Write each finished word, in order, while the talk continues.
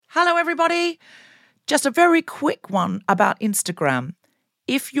Hello, everybody. Just a very quick one about Instagram.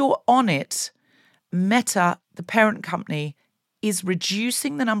 If you're on it, Meta, the parent company, is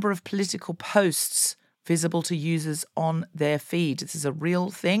reducing the number of political posts visible to users on their feed. This is a real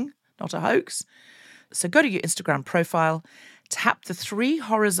thing, not a hoax. So go to your Instagram profile, tap the 3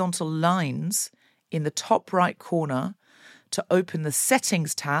 horizontal lines in the top right corner to open the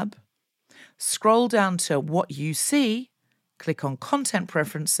Settings tab, scroll down to What You See, click on Content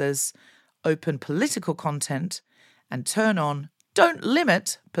Preferences, open Political Content, and turn on Don't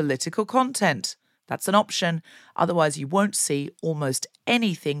Limit Political Content. That's an option. Otherwise, you won't see almost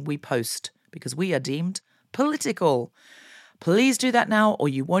anything we post because we are deemed political. Please do that now, or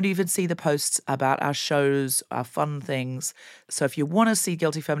you won't even see the posts about our shows, our fun things. So if you want to see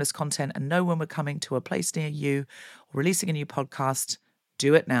Guilty Feminist content and know when we're coming to a place near you or releasing a new podcast,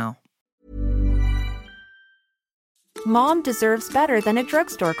 do it now. Mom deserves better than a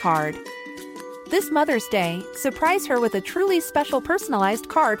drugstore card. This Mother's Day, surprise her with a truly special personalized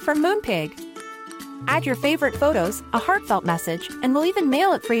card from Moonpig. Add your favorite photos, a heartfelt message, and we'll even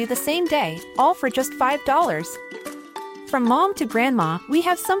mail it for you the same day, all for just $5. From mom to grandma, we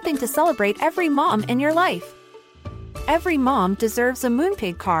have something to celebrate every mom in your life. Every mom deserves a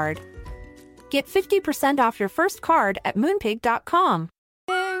Moonpig card. Get 50% off your first card at moonpig.com.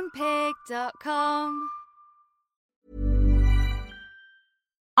 Moonpig.com.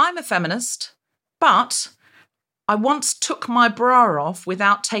 I'm a feminist, but I once took my bra off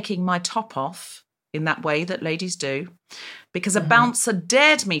without taking my top off in that way that ladies do because a bouncer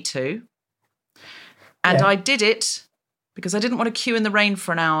dared me to. And I did it because I didn't want to queue in the rain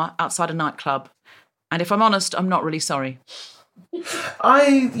for an hour outside a nightclub. And if I'm honest, I'm not really sorry.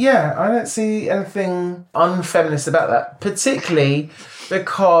 I don't see anything unfeminist about that, particularly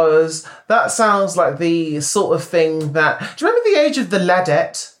because that sounds like the sort of thing that... Do you remember the age of the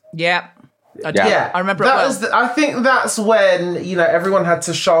ladette? Yeah. I do. Yeah. I remember it well. I think that's when, everyone had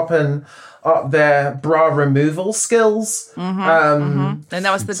to sharpen up their bra removal skills. And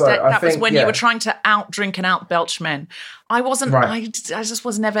that was that was when you were trying to out-drink and out-belch men. I wasn't... Right. I just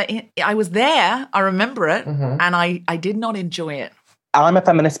was never... I was there. I remember it. And I did not enjoy it. I'm a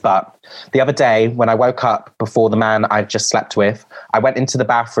feminist, but the other day when I woke up before the man I've just slept with, I went into the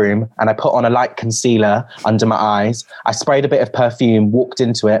bathroom and I put on a light concealer under my eyes. I sprayed a bit of perfume, walked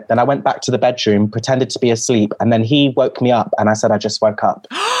into it. Then I went back to the bedroom, pretended to be asleep. And then he woke me up and I said, I just woke up.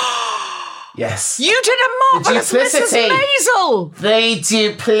 Yes. You did a marvellous Mrs. Maisel. The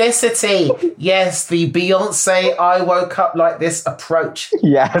duplicity. Yes, the Beyonce I woke up like this approach.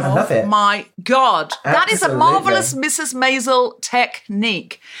 Yes. I love it. My God. Absolutely. That is a marvellous Mrs. Maisel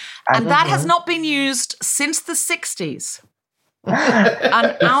technique. And that has not been used since the 60s.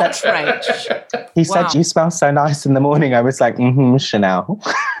 An outrage. He said, you smell so nice in the morning. I was like, Chanel.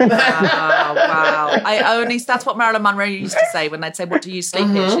 Wow. That's what Marilyn Monroe used to say when they'd say, what do you sleep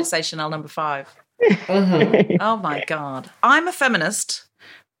in? She'd say Chanel No. 5. Oh my God. I'm a feminist,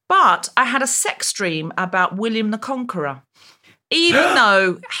 but I had a sex dream about William the Conqueror. Even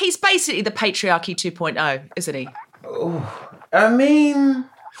though he's basically the patriarchy 2.0, isn't he? I mean...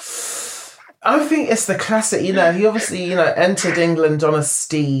 I think it's the classic, he obviously, entered England on a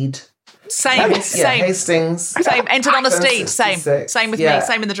steed. Same. Hastings. Same, entered on a steed, same with me,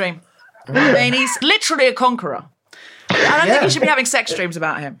 same in the dream. I mean, he's literally a conqueror. I don't think you should be having sex dreams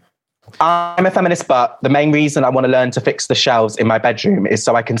about him. I'm a feminist, but the main reason I want to learn to fix the shelves in my bedroom is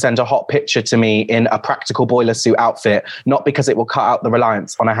so I can send a hot picture to me in a practical boiler suit outfit, not because it will cut out the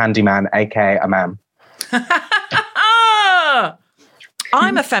reliance on a handyman, aka a man.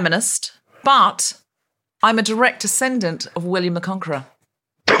 I'm a feminist, but I'm a direct descendant of William the Conqueror.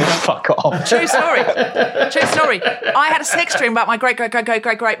 Fuck off. True story. I had a sex dream about my great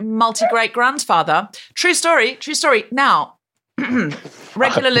multi-great-grandfather. True story. Now,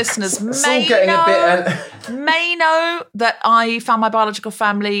 regular listeners may know that I found my biological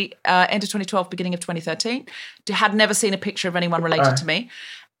family end of 2012, beginning of 2013. Had never seen a picture of anyone related to me.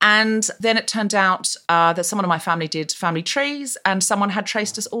 And then it turned out that someone in my family did family trees and someone had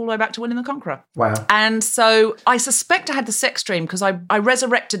traced us all the way back to William the Conqueror. Wow. And so I suspect I had the sex dream because I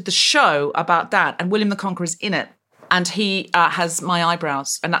resurrected the show about that and William the Conqueror is in it. And he has my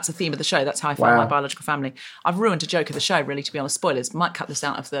eyebrows. And that's the theme of the show. That's how I found my biological family. I've ruined a joke of the show, really, to be honest. Spoilers. Might cut this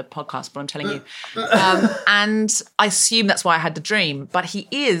out of the podcast, but I'm telling you. And I assume that's why I had the dream. But he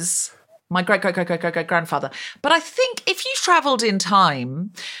is... my great-great-great-great-great-grandfather. But I think if you travelled in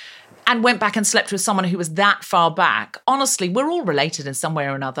time and went back and slept with someone who was that far back, honestly, we're all related in some way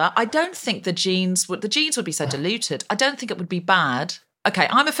or another. I don't think the genes would be so diluted. I don't think it would be bad okay,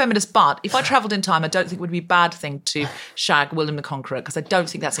 I'm a feminist, but if I travelled in time, I don't think it would be a bad thing to shag William the Conqueror, because I don't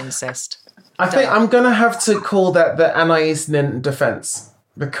think that's incest. I think I'm going to have to call that the Anais Nin defence,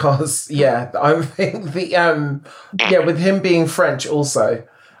 because, I think with him being French also,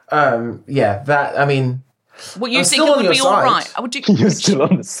 Well, you I'm think still it on would your be all side. right? You're still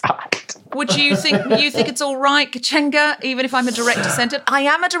on the side. Would you think it's all right, Kuchenga, even if I'm a direct descendant? I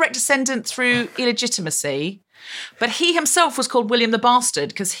am a direct descendant through illegitimacy, but he himself was called William the Bastard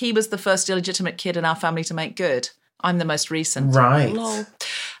because he was the first illegitimate kid in our family to make good. I'm the most recent. Right. Lol.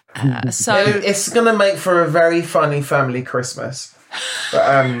 So it's going to make for a very funny family Christmas. But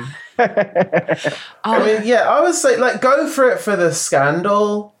I would say, like, go for it for the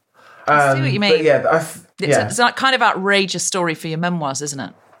scandal. I see what you mean. But It's a kind of outrageous story for your memoirs, isn't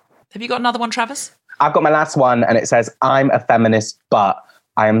it? Have you got another one, Travis? I've got my last one, and it says, I'm a feminist, but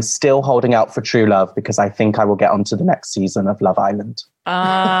I am still holding out for true love because I think I will get onto the next season of Love Island.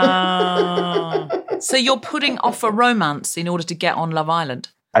 So you're putting off a romance in order to get on Love Island?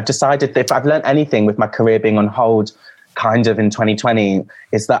 I've decided that if I've learned anything with my career being on hold kind of in 2020,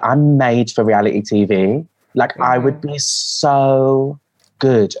 is that I'm made for reality TV. Like, I would be so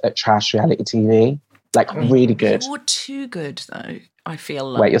good at trash reality TV. Like, really good. You're too good, though, I feel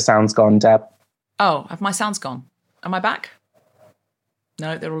like. Wait, your sound's gone, Deb. Oh, have my sounds gone? Am I back?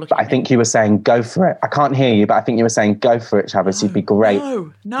 No, they're all looking I think you were saying go for it. I can't hear you, but I think you were saying go for it, Travis. You'd be great.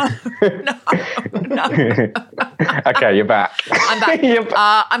 No. Okay, you're back. I'm back.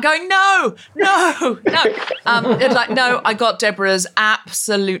 I'm going, no. It's like, no, I got Deborah's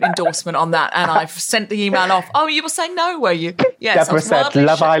absolute endorsement on that, and I've sent the email off. Oh, you were saying no, were you? Yes. Deborah said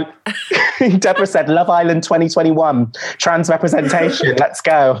Love Island. Deborah said Love Island 2021 trans representation. Let's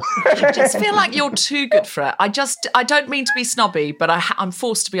go. I just feel like you're too good for it. I don't mean to be snobby, but I'm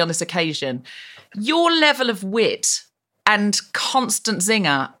forced to be on this occasion. Your level of wit and constant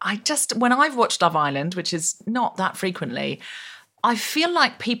zinger, when I've watched Love Island, which is not that frequently, I feel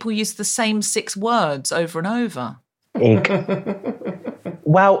like people use the same 6 words over and over.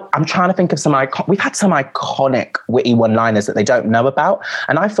 Well, I'm trying to think of we've had some iconic witty one-liners that they don't know about.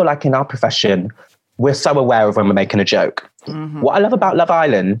 And I feel like in our profession, we're so aware of when we're making a joke. Mm-hmm. What I love about Love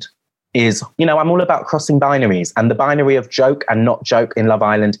Island is, I'm all about crossing binaries, and the binary of joke and not joke in Love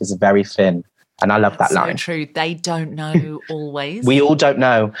Island is very thin. And I love that line. So true. They don't know always. We all don't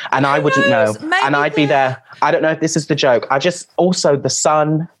know. And I wouldn't know. And I'd be there. I don't know if this is the joke. Also the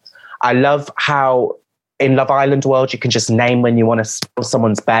sun. I love how in Love Island world, you can just name when you want to steal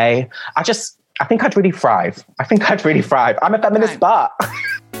someone's bae. I think I'd really thrive. I'm a feminist, but...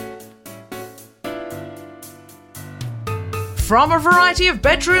 From a variety of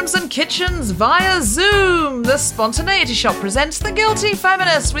bedrooms and kitchens via Zoom, the Spontaneity Shop presents The Guilty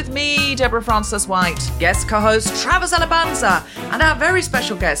Feminist with me, Deborah Frances White, guest co-host Travis Alabanza, and our very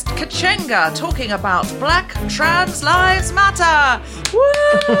special guest, Kuchenga, talking about Black Trans Lives Matter. Woo!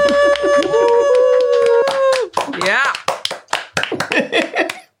 Yeah.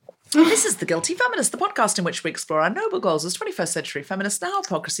 This is The Guilty Feminist, the podcast in which we explore our noble goals as 21st century feminists and our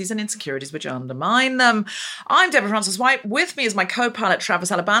hypocrisies and insecurities which undermine them. I'm Deborah Frances White. With me is my co-pilot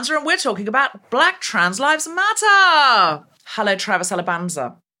Travis Alabanza, and we're talking about Black Trans Lives Matter. Hello, Travis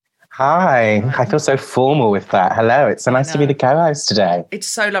Alabanza. Hi. I feel so formal with that. Hello. It's so nice to be the co-host today. It's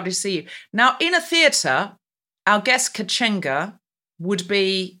so lovely to see you. Now, in a theatre, our guest Kuchenga would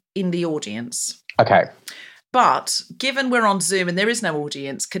be in the audience. Okay. But given we're on Zoom and there is no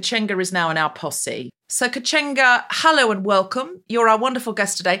audience, Kuchenga is now in our posse. So Kuchenga, hello and welcome. You're our wonderful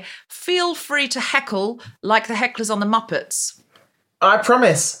guest today. Feel free to heckle like the hecklers on the Muppets. I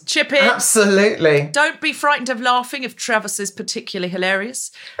promise. Chip in. Absolutely. Don't be frightened of laughing if Travis is particularly hilarious.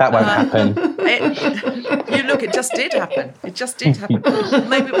 That won't happen. It just did happen. It just did happen.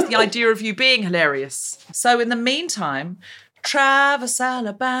 Maybe it was the idea of you being hilarious. So in the meantime... Travis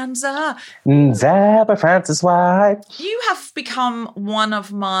Alabanza. Deborah Frances White. You have become one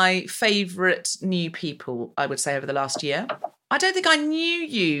of my favourite new people, I would say, over the last year. I don't think I knew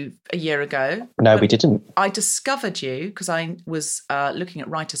you a year ago. No, we didn't. I discovered you because I was looking at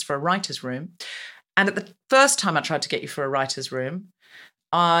writers for a writer's room. And at the first time I tried to get you for a writer's room,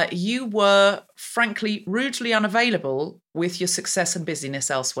 you were, frankly, rudely unavailable with your success and busyness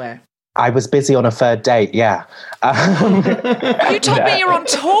elsewhere. I was busy on a third date, yeah. You told me you're on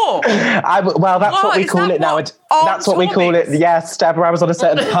tour. That's what we call it now. That's what we call it. Yes, Deborah, I was on a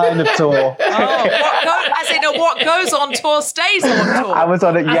certain kind of tour. What goes on tour stays on tour. I was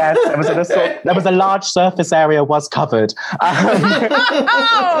on it, yes. There was a large surface area was covered.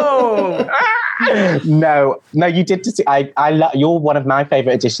 No, you did. You're one of my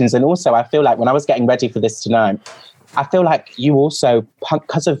favourite additions. And also, I feel like when I was getting ready for this tonight, I feel like you also,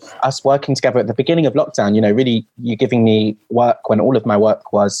 because of us working together at the beginning of lockdown, really you giving me work when all of my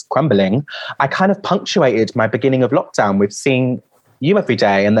work was crumbling, I kind of punctuated my beginning of lockdown with seeing you every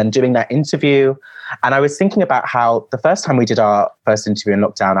day and then doing that interview. And I was thinking about how the first time we did our first interview in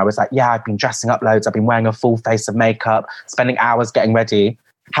lockdown, I was like, yeah, I've been dressing up loads. I've been wearing a full face of makeup, spending hours getting ready.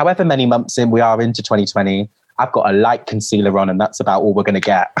 However many months in we are into 2020, I've got a light concealer on and that's about all we're going to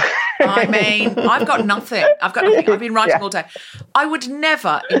get. I mean, I've got nothing. I've been writing all day. I would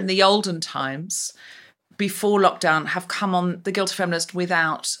never, in the olden times, before lockdown, have come on The Guilty Feminist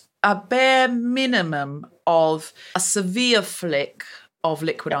without a bare minimum of a severe flick of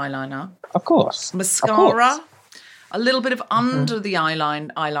liquid eyeliner. Of course. Mascara. Of course. A little bit of under the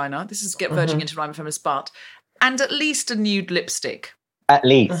eyeliner. This is verging into I'm a Feminist, but. And at least a nude lipstick. At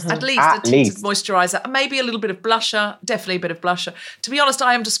least. At least a tinted moisturiser. Maybe a little bit of blusher. Definitely a bit of blusher. To be honest,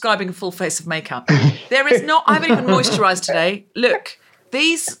 I am describing a full face of makeup. There is not... I haven't even moisturised today. Look,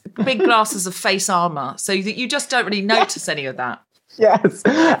 these big glasses of face armour, so that you just don't really notice any of that. Yes.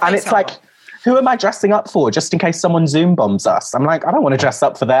 And it's like, who am I dressing up for? Just in case someone Zoom bombs us. I'm like, I don't want to dress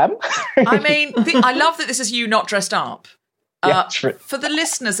up for them. I mean, I love that this is you not dressed up. True. For the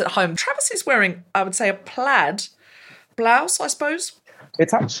listeners at home, Travis is wearing, I would say, a plaid blouse, I suppose.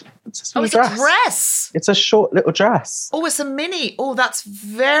 It's a dress. It's a short little dress. Oh, it's a mini. Oh, that's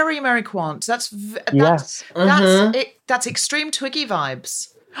very Mary Quant. That's extreme Twiggy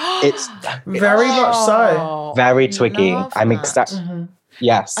vibes. It's very much so. Very Twiggy. I'm exact.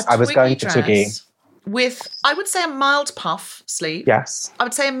 Yes, I was going to Twiggy with, I would say, a mild puff sleeve. Yes, I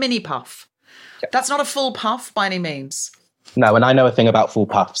would say a mini puff. That's not a full puff by any means. No, and I know a thing about full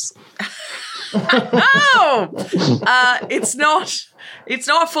puffs. It's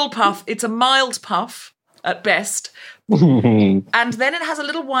not a full puff. It's a mild puff at best. And then it has a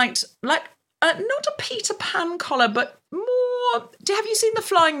little white, like, not a Peter Pan collar, but more... Have you seen The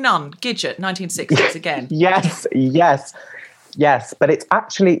Flying Nun? Gidget, 1960s again. Yes, but it's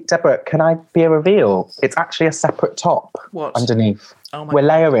actually, Deborah, can I be a reveal? It's actually a separate top. What? Underneath. Oh my We're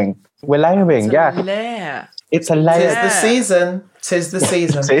layering. It's a layer. It's a layer. Tis the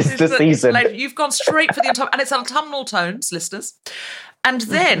season. You've gone straight for the autumn, and it's autumnal tones, listeners. And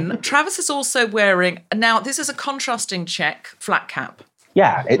then Travis is also wearing, now this is a contrasting check flat cap.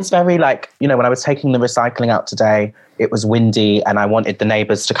 Yeah, it's very like, when I was taking the recycling out today, it was windy and I wanted the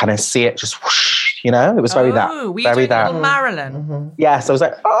neighbours to kind of see it just whoosh, it was very that. Oh, were you very doing that. Marilyn? Mm-hmm. Yes, I was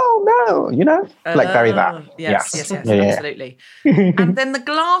like, oh no, like very that. Yes, absolutely. And then the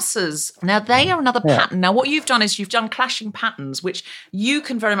glasses, now they are another pattern. Now what you've done is you've done clashing patterns, which you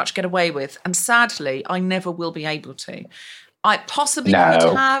can very much get away with. And sadly, I never will be able to. I possibly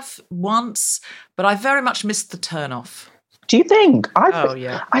could have once, but I very much missed the turn off. Do you think?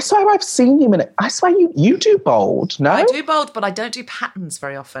 Yeah. I swear I've seen you in it. I swear you do bold, no? I do bold, but I don't do patterns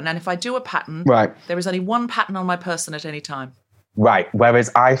very often. And if I do a pattern, there is only one pattern on my person at any time. Right.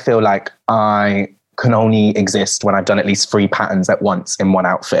 Whereas I feel like I can only exist when I've done at least 3 patterns at once in one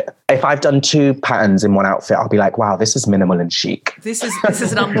outfit. If I've done 2 patterns in one outfit, I'll be like, wow, this is minimal and chic. This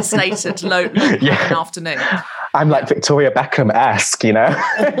is an understated low afternoon. I'm like Victoria Beckham-esque,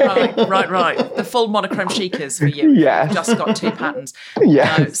 Right. The full monochrome chicas for you. Yeah. You've just got 2 patterns.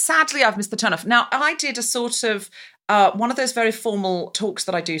 Yes. No, sadly, I've missed the turn off. Now, I did a sort of one of those very formal talks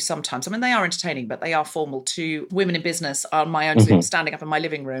that I do sometimes. I mean, they are entertaining, but they are formal to women in business on my own Zoom, standing up in my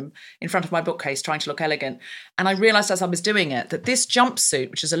living room in front of my bookcase, trying to look elegant. And I realised as I was doing it that this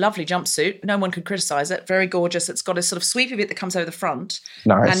jumpsuit, which is a lovely jumpsuit, no one could criticise it, very gorgeous. It's got a sort of sweepy bit that comes over the front.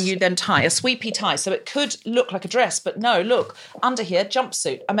 Nice. And you then tie, a sweepy tie. So it could look like a dress, but no, look, under here,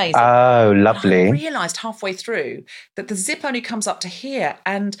 jumpsuit, amazing. Oh, lovely. And I realised halfway through that the zip only comes up to here.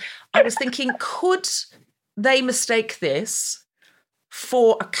 And I was thinking, could they mistake this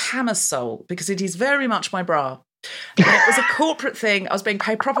for a camisole? Because it is very much my bra. And it was a corporate thing. I was being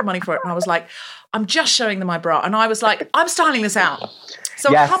paid proper money for it. And I was like, I'm just showing them my bra. And I was like, I'm styling this out.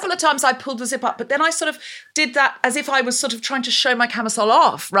 So a couple of times I pulled the zip up, but then I sort of did that as if I was sort of trying to show my camisole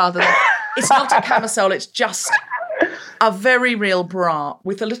off rather than, it's not a camisole, it's just a very real bra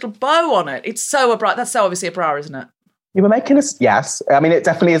with a little bow on it. It's so a bra. That's so obviously a bra, isn't it? You were making us, yes. I mean, it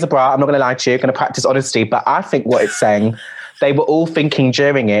definitely is a bra. I'm not going to lie to you. Going to practice honesty. But I think what it's saying, they were all thinking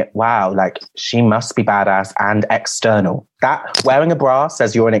during it, wow, like she must be badass and external. That wearing a bra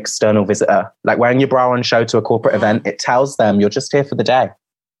says you're an external visitor. Like wearing your bra on show to a corporate event, it tells them you're just here for the day.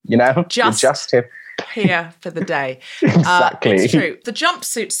 You're just here for the day. Exactly. It's true. The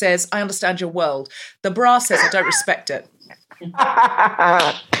jumpsuit says, I understand your world. The bra says, I don't respect it.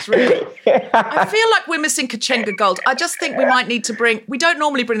 It's really. I feel like we're missing Kuchenga Gold. I just think we might need to bring. We don't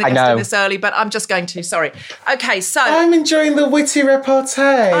normally bring the guest in this early, but I'm just going to. Sorry. Okay, so I'm enjoying the witty repartee.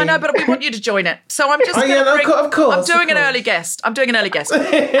 I know, but we want you to join it. So I'm just. Of course. I'm doing an early guest. Our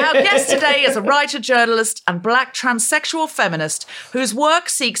guest today is a writer, journalist, and black transsexual feminist whose work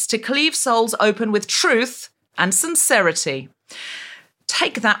seeks to cleave souls open with truth and sincerity.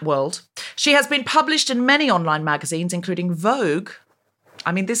 Take that, world. She has been published in many online magazines, including Vogue.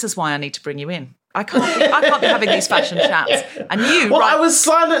 I mean, this is why I need to bring you in. I can't be having these fashion chats. And you, I was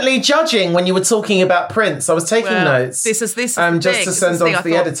silently judging when you were talking about Prince. I was taking notes. This is just to send on to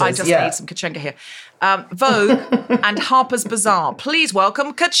the editors. I just need some Kuchenga here. Vogue and Harper's Bazaar. Please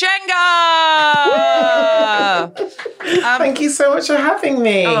welcome Kuchenga. Thank you so much for having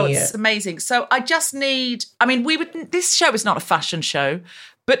me. Oh, it's amazing. So I just need. I mean, this show is not a fashion show,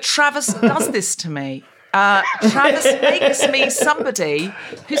 but Travis does this to me. Travis makes me somebody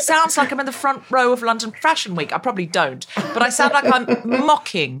who sounds like I'm in the front row of London Fashion Week. I probably don't, but I sound like I'm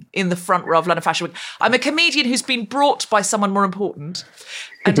mocking in the front row of London Fashion Week. I'm a comedian who's been brought by someone more important,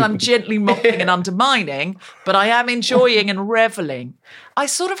 and I'm gently mocking and undermining, but I am enjoying and revelling. I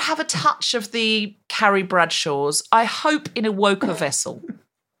sort of have a touch of the Carrie Bradshaws, I hope in a woker vessel.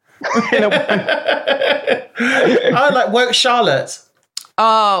 Like woke Charlotte.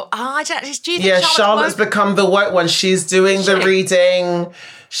 Oh, I don't. Do you think Charlotte's become the woke one. She's doing the reading.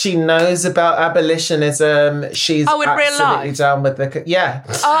 She knows about abolitionism. She's absolutely down with the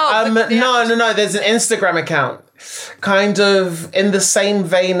no. There's an Instagram account, kind of in the same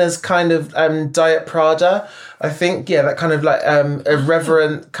vein as kind of Diet Prada. I think that kind of like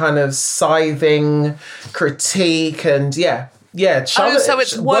irreverent kind of scything critique and Charlotte. So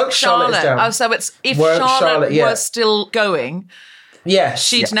it's woke Charlotte. Oh, so it's if Charlotte were still going. Yes.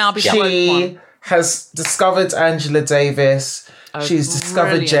 She'd now be She has discovered Angela Davis. She's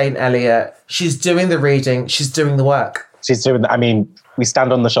discovered Jane Elliott. She's doing the reading. She's doing the work. We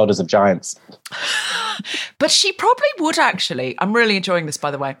stand on the shoulders of giants. But she probably would actually. I'm really enjoying this,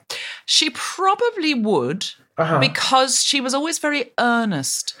 by the way. She probably would because she was always very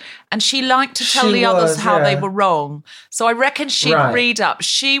earnest and she liked to tell the others how they were wrong. So I reckon she'd read up.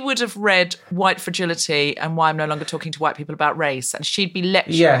 She would have read White Fragility and Why I'm No Longer Talking to White People About Race, and she'd be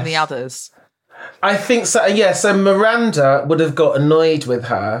lecturing the others. I think so. Yeah, so Miranda would have got annoyed with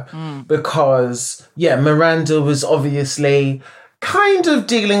her because, Miranda was obviously kind of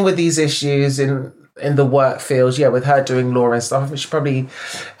dealing with these issues in the work field, with her doing law and stuff. She probably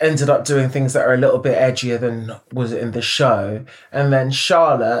ended up doing things that are a little bit edgier than was in the show. And then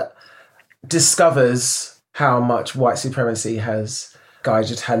Charlotte discovers how much white supremacy has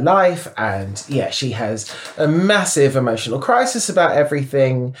guided her life. And she has a massive emotional crisis about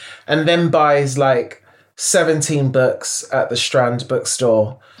everything, and then buys like 17 books at the Strand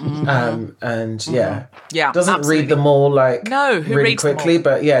bookstore. Doesn't absolutely read them all really quickly,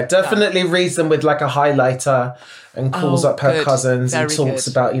 but definitely reads them with like a highlighter and calls up her cousins and talks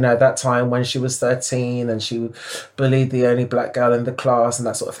about that time when she was 13 and she bullied the only black girl in the class and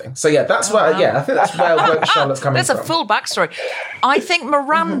that sort of thing. So that's I think that's where woke Charlotte's coming from. That's a full backstory. I think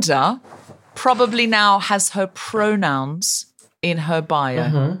Miranda probably now has her pronouns in her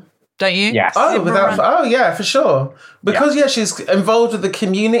bio. Don't you? Yes. For sure. Because she's involved with the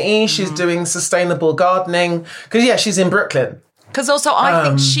community. She's doing sustainable gardening. Because she's in Brooklyn. Because also I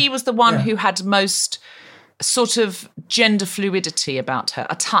think she was the one who had most sort of gender fluidity about her,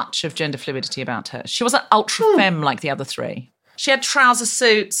 a touch of gender fluidity about her. She wasn't ultra femme like the other three. She had trouser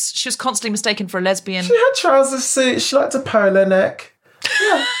suits. She was constantly mistaken for a lesbian. She had trouser suits. She liked a polo neck.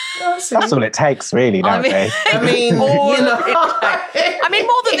 Yeah. That's all it takes, really, nowadays. More than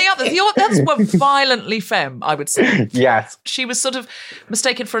the others. The others were violently femme, I would say. Yes. She was sort of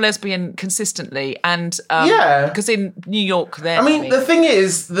mistaken for a lesbian consistently, and because in New York, the thing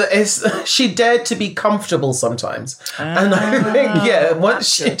is that she dared to be comfortable sometimes, and I think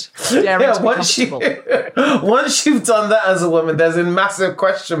once you've done that as a woman, there's a massive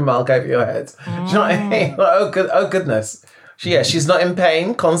question mark over your head. Do you know what I mean? Oh goodness. She's not in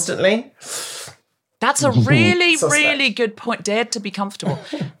pain constantly. That's a really, really good point. Dared to be comfortable.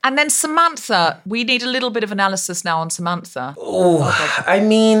 And then Samantha, we need a little bit of analysis now on Samantha. Because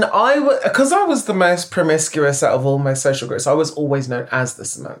I was the most promiscuous out of all my social groups, I was always known as the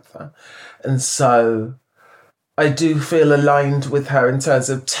Samantha. And so I do feel aligned with her in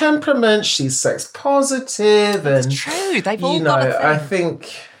terms of temperament. She's sex positive. That's true. They've all got a thing. I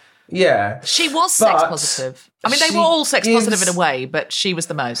think... Yeah. She was sex positive. I mean, they were all sex positive in a way, but she was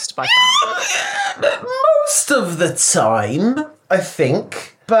the most by far. Most of the time, I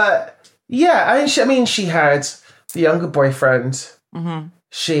think. But she had the younger boyfriend,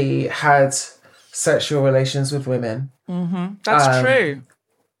 she had sexual relations with women. That's true.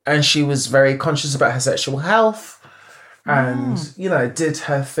 And she was very conscious about her sexual health and, you know, did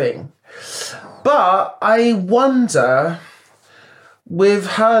her thing. But I wonder, with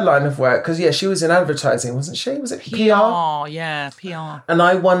her line of work, because, yeah, she was in advertising, wasn't she? Was it PR? Oh, yeah, PR. And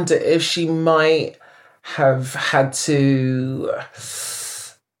I wonder if she might have had to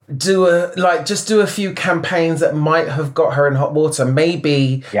do a few campaigns that might have got her in hot water.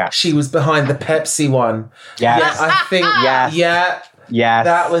 Maybe she was behind the Pepsi one. Yes. Yeah, I think, Yes.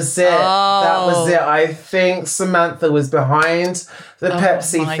 that was it. That was it. I think Samantha was behind the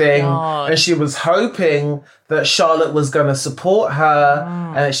Pepsi thing. God. And she was hoping that Charlotte was going to support her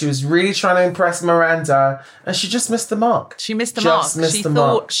and that she was really trying to impress Miranda. And she just missed the mark. She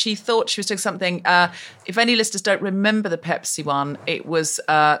thought she was doing something. If any listeners don't remember the Pepsi one, it was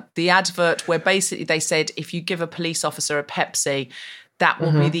the advert where basically they said, if you give a police officer a Pepsi, that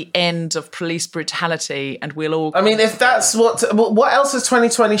will be the end of police brutality, and we'll all... I mean, if that's what else has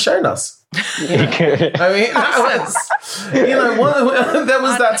 2020 shown us? I mean, that was, you know, there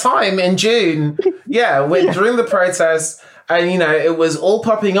was that time in June, when during the protests, and, you know, it was all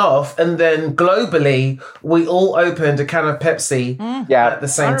popping off, and then globally, we all opened a can of Pepsi at the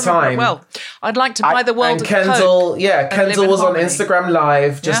same time. Well, I'd like to buy the world and of Kendall, Coke Kendall was on Instagram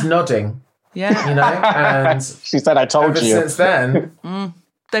Live just nodding. Yeah. You know, and she said, I told you. Since then.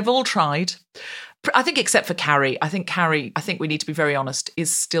 They've all tried. I think except for Carrie. I think we need to be very honest,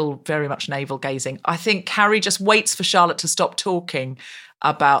 is still very much navel gazing. I think Carrie just waits for Charlotte to stop talking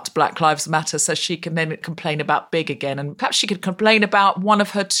about Black Lives Matter so she can then complain about Big again. And perhaps she could complain about one of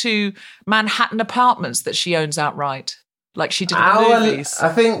her 2 Manhattan apartments that she owns outright, like she did in the movies.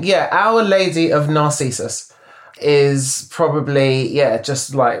 I think, Our Lady of Narcissus is probably,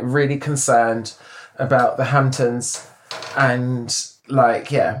 just like really concerned about the Hamptons and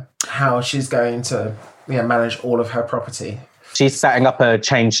like, how she's going to manage all of her property. She's setting up a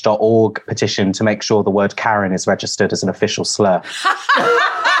change.org petition to make sure the word Karen is registered as an official slur.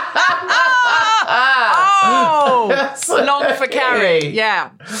 Long for Carrie. Yeah.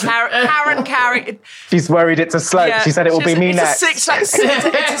 Karen. She's worried it's a slope. Yeah. She said it will be me next. It's a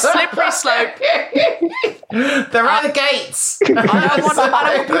slippery slope. They're at the gates. I don't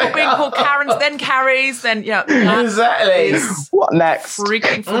want people being called Karens, then Carries, then, Exactly. What next?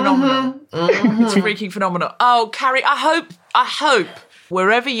 Freaking phenomenal. It's freaking phenomenal. Oh, Carrie, I hope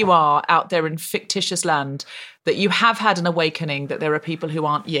wherever you are out there in fictitious land, that you have had an awakening that there are people who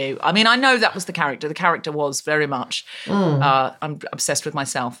aren't you. I mean, I know that was the character. The character was very much, I'm obsessed with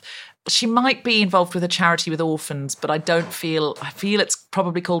myself. She might be involved with a charity with orphans, but I feel it's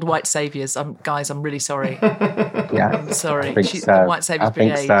probably called White Saviours. Guys, I'm really sorry. I'm sorry. The White Saviours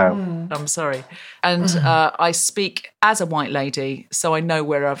Brigade. So. I'm sorry. And I speak as a white lady, so I know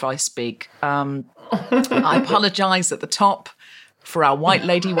wherever I speak. I apologise at the top for our white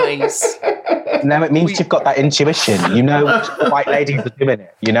lady ways. No, it means you've got that intuition. You know white ladies are doing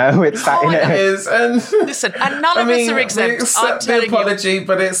it. You know, it's that in it. It is. And listen, and none of us are exempt. We accept the apology,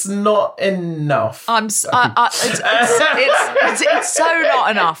 but it's not enough. It's so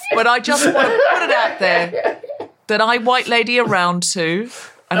not enough. But I just want to put it out there that I white lady around too,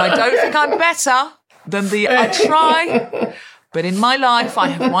 and I don't think I'm better than I try. But in my life, I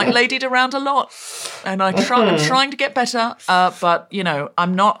have white ladied around a lot, and I'm trying to get better. But you know,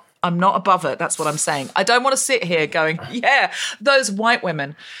 I'm not above it. That's what I'm saying. I don't want to sit here going, yeah, those white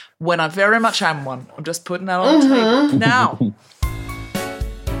women, when I very much am one. I'm just putting that on the table now.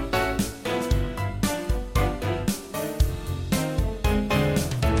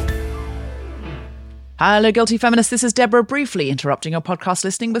 Hello, Guilty Feminists. This is Deborah, briefly interrupting your podcast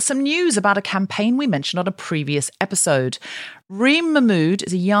listening with some news about a campaign we mentioned on a previous episode. Reem Mahmood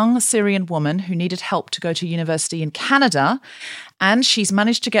is a young Syrian woman who needed help to go to university in Canada, and she's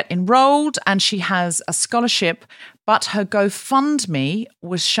managed to get enrolled, and she has a scholarship, but her GoFundMe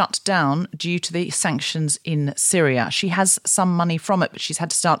was shut down due to the sanctions in Syria. She has some money from it, but she's had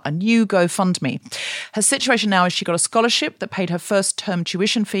to start a new GoFundMe. Her situation now is she got a scholarship that paid her first term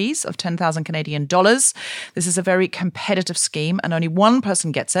tuition fees of 10,000 Canadian dollars. This is a very competitive scheme, and only one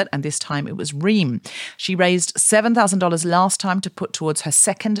person gets it, and this time it was Reem. She raised $7,000 last time to put towards her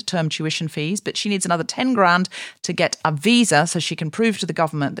second term tuition fees, but she needs another 10 grand to get a visa so she can prove to the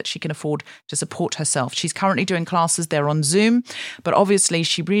government that she can afford to support herself. She's currently doing classes there on Zoom, but obviously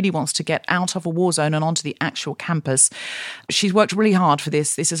she really wants to get out of a war zone and onto the actual campus. She's worked really hard for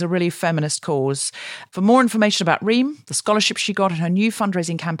this. This is a really feminist cause. For more information about Reem, the scholarship she got, and her new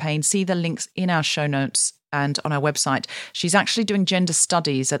fundraising campaign, see the links in our show notes. and on our website. She's actually doing gender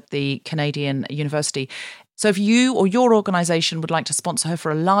studies at the Canadian University. So if you or your organisation would like to sponsor her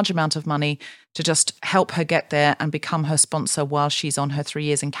for a large amount of money to just help her get there and become her sponsor while she's on her 3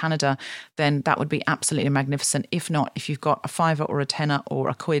 years in Canada, then that would be absolutely magnificent. If not, if you've got a fiver or a tenner or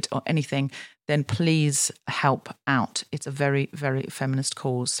a quid or anything, then please help out. It's a very, very feminist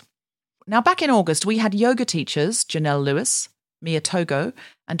cause. Now, back in August, we had yoga teachers Janelle Lewis, Mia Togo,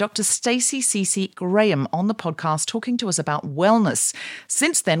 and Dr. Stacey Cece Graham on the podcast talking to us about wellness.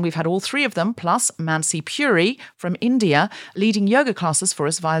 Since then, we've had all three of them, plus Mansi Puri from India, leading yoga classes for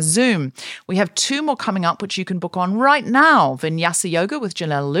us via Zoom. We have two more coming up, which you can book on right now. Vinyasa Yoga with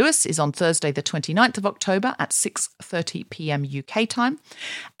Janelle Lewis is on Thursday, the 29th of October at 6:30 p.m. UK time.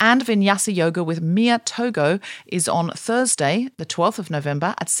 And Vinyasa Yoga with Mia Togo is on Thursday, the 12th of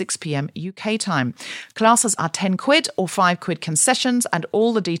November at 6 p.m. UK time. Classes are 10 quid or 5 quid concessions, and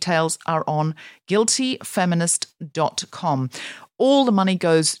all the details are on guiltyfeminist.com. All the money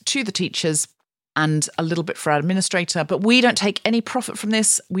goes to the teachers and a little bit for our administrator, but we don't take any profit from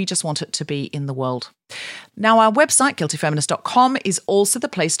this. We just want it to be in the world. Now, our website, guiltyfeminist.com, is also the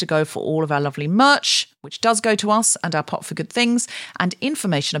place to go for all of our lovely merch, which does go to us, and our pot for good things, and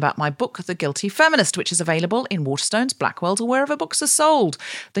information about my book, The Guilty Feminist, which is available in Waterstones, Blackwell's, or wherever books are sold.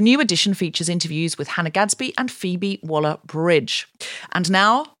 The new edition features interviews with Hannah Gadsby and Phoebe Waller-Bridge. And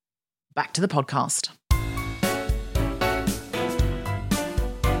now, back to the podcast.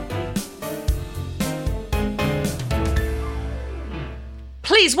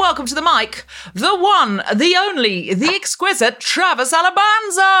 Please welcome to the mic, the one, the only, the exquisite Travis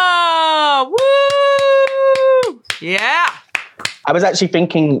Alabanza! Woo! Yeah! I was actually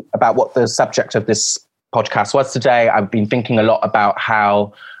thinking about what the subject of this podcast was today. I've been thinking a lot about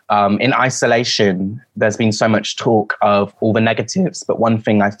how in isolation, there's been so much talk of all the negatives. But one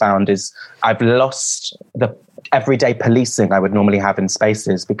thing I found is I've lost the everyday policing I would normally have in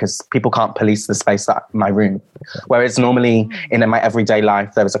spaces, because people can't police the space that my room. Whereas normally in my everyday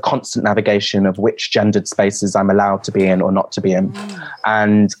life, there was a constant navigation of which gendered spaces I'm allowed to be in or not to be in.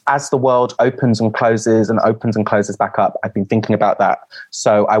 And as the world opens and closes back up, I've been thinking about that.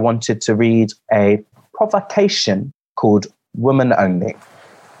 So I wanted to read a provocation called Woman Only.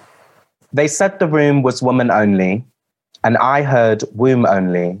 They said the room was woman only, and I heard womb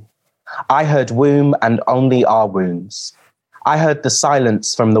only. I heard womb and only our wounds. I heard the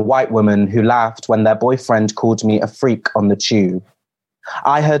silence from the white woman who laughed when their boyfriend called me a freak on the tube.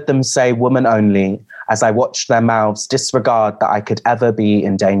 I heard them say woman only as I watched their mouths disregard that I could ever be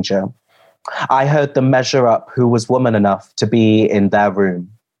in danger. I heard them measure up who was woman enough to be in their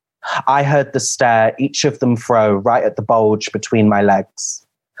room. I heard the stare each of them throw right at the bulge between my legs.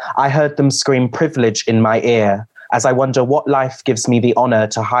 I heard them scream privilege in my ear as I wonder what life gives me the honor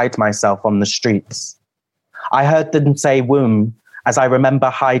to hide myself on the streets. I heard them say womb as I remember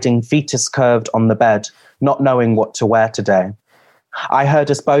hiding fetus curved on the bed, not knowing what to wear today. I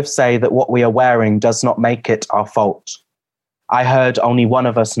heard us both say that what we are wearing does not make it our fault. I heard only one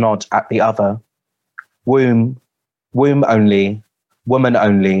of us nod at the other. Womb, womb only, woman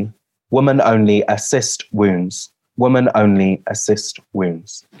only, woman only assist wounds. Woman only assist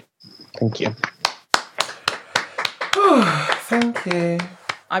wounds. Thank you. Thank you.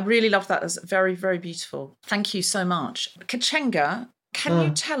 I really love that. That's very, very beautiful. Thank you so much. Kuchenga, can you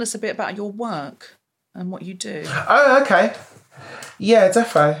tell us a bit about your work and what you do? Oh, okay. Yeah,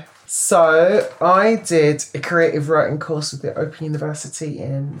 defo. So I did a creative writing course with the Open University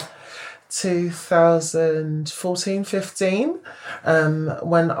in 2014-15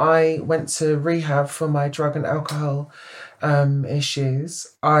 when I went to rehab for my drug and alcohol issues.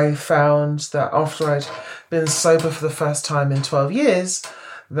 I found that after I'd been sober for the first time in 12 years,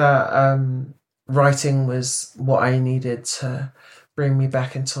 that writing was what I needed to bring me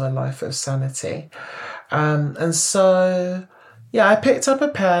back into a life of sanity. And so, yeah, I picked up a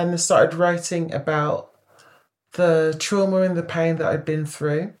pen and started writing about the trauma and the pain that I'd been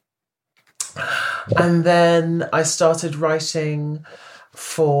through. And then I started writing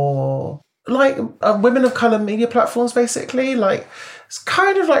for women of colour media platforms, basically. Like, it's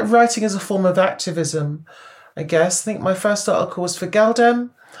kind of like writing as a form of activism, I guess. I think my first article was for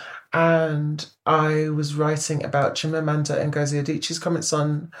Geldem, and I was writing about Chimamanda Ngozi Adichie's comments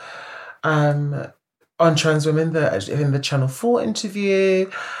on trans women in the Channel 4 interview.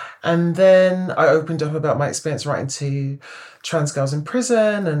 And then I opened up about my experience writing to trans girls in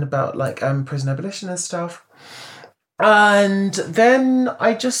prison and about prison abolition and stuff. And then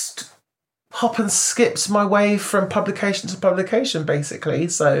I just hop and skipped my way from publication to publication, basically.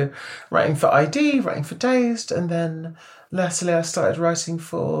 So writing for ID, writing for Dazed, and then latterly I started writing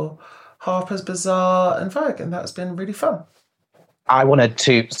for Harper's Bazaar and Vogue, and that's been really fun. I want to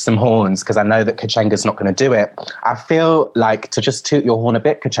toot some horns because I know that Kuchenga's not going to do it. I feel like to just toot your horn a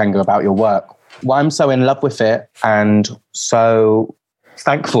bit, Kuchenga, about your work. Why I'm so in love with it and so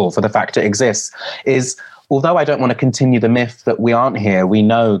thankful for the fact it exists is, although I don't want to continue the myth that we aren't here, we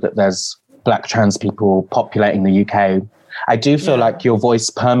know that there's Black trans people populating the UK. I do feel like your voice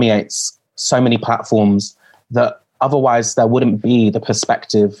permeates so many platforms that otherwise there wouldn't be the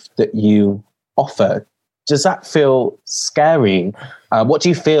perspective that you offer. Does that feel scary? What do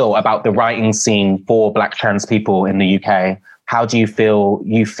you feel about the writing scene for Black trans people in the UK? How do you feel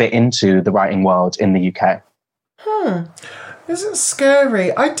you fit into the writing world in the UK? Is it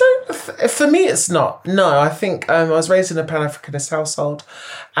scary? I don't... For me, it's not. No, I think I was raised in a Pan-Africanist household,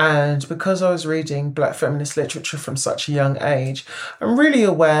 and because I was reading Black feminist literature from such a young age, I'm really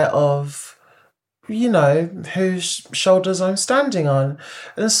aware of, you know, whose shoulders I'm standing on.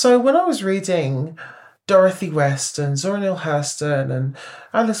 And so when I was reading Dorothy West and Zora Neale Hurston and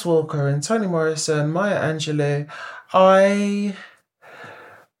Alice Walker and Toni Morrison, Maya Angelou, I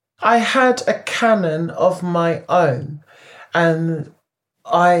had a canon of my own, and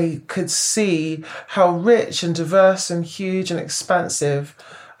I could see how rich and diverse and huge and expansive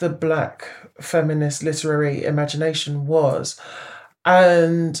the Black feminist literary imagination was.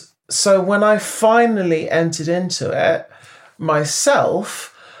 And so when I finally entered into it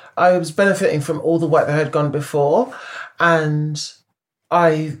myself, I was benefiting from all the work that had gone before. And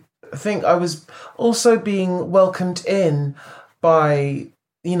I think I was also being welcomed in by,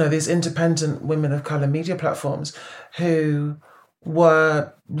 you know, these independent women of colour media platforms who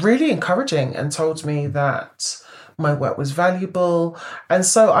were really encouraging and told me that my work was valuable. And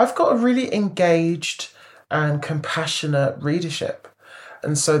so I've got a really engaged and compassionate readership.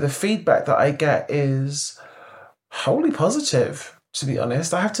 And so the feedback that I get is wholly positive, to be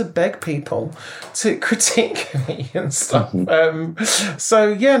honest. I have to beg people to critique me and stuff.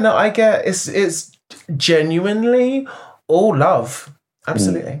 So yeah, no, I get it's genuinely all love.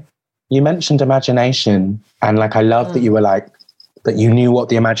 Absolutely. You mentioned imagination, and like I love that you were like that you knew what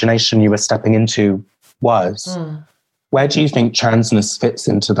the imagination you were stepping into was. Where do you think transness fits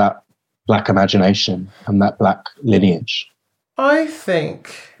into that Black imagination and that Black lineage? I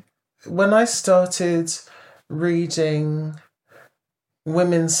think when I started reading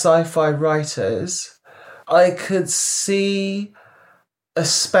women sci-fi writers, I could see a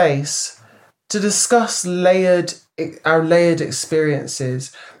space to discuss our layered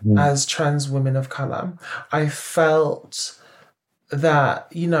experiences as trans women of colour. I felt that,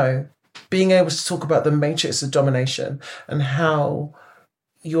 you know, being able to talk about the matrix of domination and how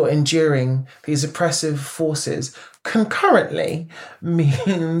you're enduring these oppressive forces concurrently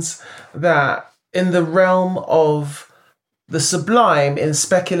means that in the realm of the sublime, in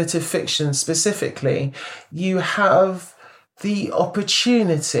speculative fiction specifically, you have the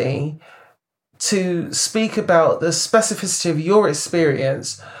opportunity to speak about the specificity of your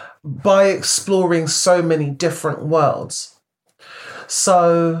experience by exploring so many different worlds.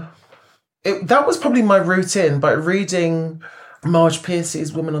 So that was probably my route in, by reading Marge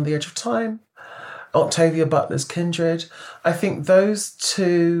Piercy's Woman on the Edge of Time, Octavia Butler's Kindred. I think those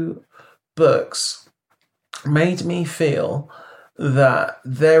two books made me feel that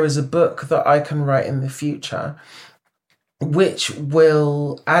there is a book that I can write in the future which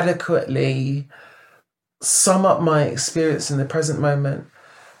will adequately sum up my experience in the present moment,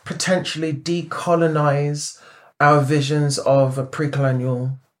 potentially decolonize our visions of a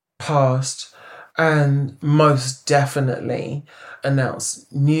pre-colonial past, and most definitely announce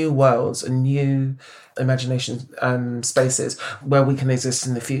new worlds and new imagination spaces where we can exist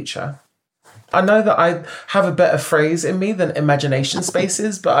in the future. I know that I have a better phrase in me than imagination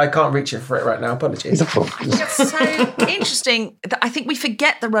spaces, but I can't reach it for it right now. Apologies. It's so interesting that I think we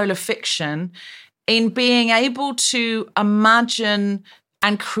forget the role of fiction in being able to imagine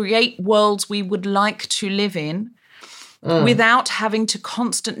and create worlds we would like to live in without having to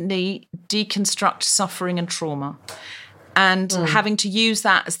constantly deconstruct suffering and trauma and having to use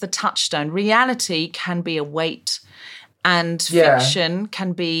that as the touchstone. Reality can be a weight, and fiction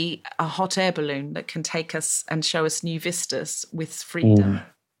can be a hot air balloon that can take us and show us new vistas with freedom.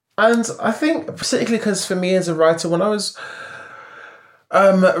 And I think particularly because for me as a writer, when I was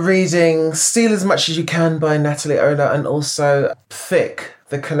reading Steal as Much as You Can by Natalie Ola and also Thick,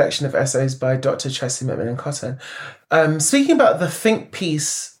 the collection of essays by Dr. Tracy McMillan Cotton, speaking about the think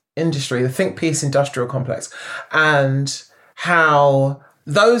piece industry, the think piece industrial complex, and how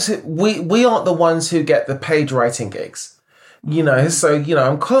we aren't the ones who get the paid writing gigs, you know. So, you know,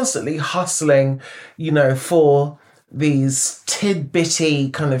 I'm constantly hustling, you know, for these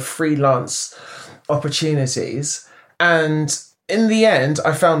tidbitty kind of freelance opportunities. And in the end,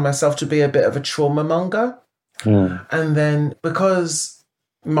 I found myself to be a bit of a trauma monger. And then because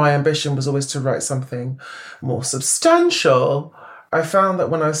my ambition was always to write something more substantial, I found that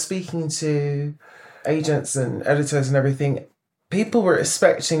when I was speaking to agents and editors and everything, people were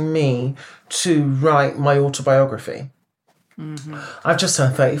expecting me to write my autobiography. I've just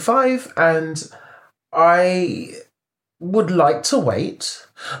turned 35 and I would like to wait.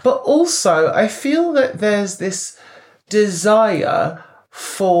 But also I feel that there's this desire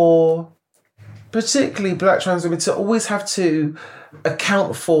for particularly Black trans women to always have to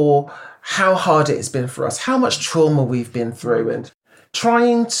account for how hard it has been for us, how much trauma we've been through, and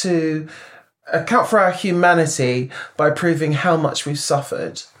trying to account for our humanity by proving how much we've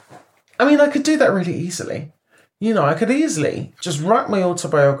suffered. I mean, I could do that really easily. You know, I could easily just write my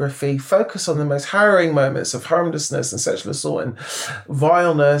autobiography, focus on the most harrowing moments of homelessness and sexual assault and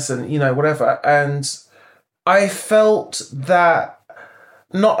vileness and, you know, whatever. And I felt that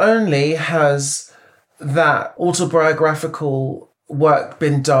not only has that autobiographical work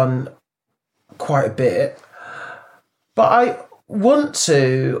been done quite a bit, but I want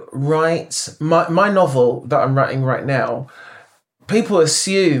to write my novel that I'm writing right now. People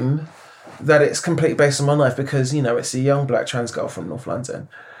assume that it's completely based on my life because, you know, it's a young Black trans girl from North London.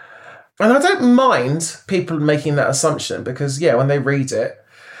 And I don't mind people making that assumption because, yeah, when they read it,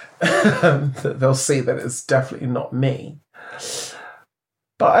 they'll see that it's definitely not me.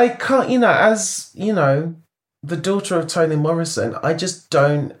 But I can't, you know, as, you know, the daughter of Toni Morrison, I just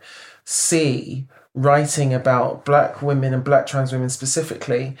don't see writing about Black women and Black trans women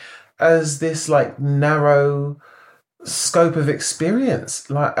specifically as this like narrow scope of experience.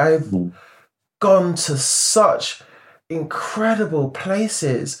 Like I've gone to such incredible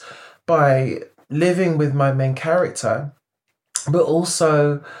places by living with my main character, but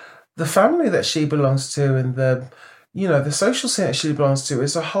also the family that she belongs to and the, you know, the social scene that she belongs to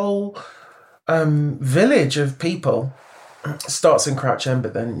is a whole village of people. It starts in Crouch End,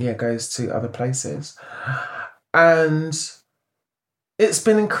 but then, yeah, goes to other places. And it's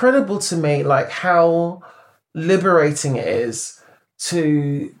been incredible to me, like, how liberating it is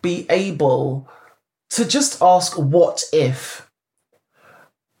to be able to just ask, what if?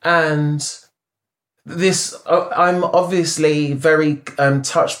 And this, I'm obviously very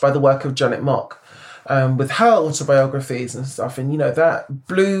touched by the work of Janet Mock with her autobiographies and stuff. And, you know, that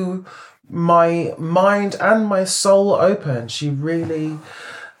blew my mind and my soul open. She really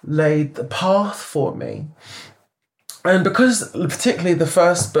laid the path for me. And because particularly the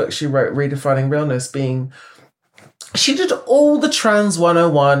first book she wrote, Redefining Realness, being, she did all the Trans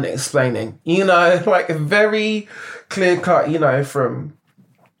 101 explaining, you know, like very clear cut, you know, from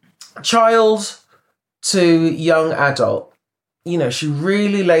child to young adult. You know, she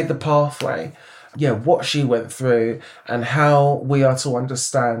really laid the pathway, yeah, what she went through and how we are to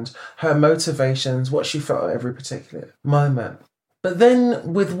understand her motivations, what she felt at every particular moment. But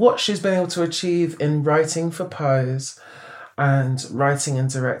then with what she's been able to achieve in writing for Pose and writing and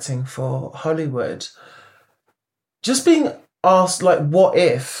directing for Hollywood, just being asked, like, what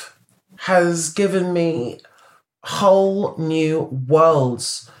if, has given me whole new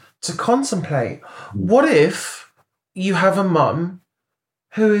worlds to contemplate. What if you have a mum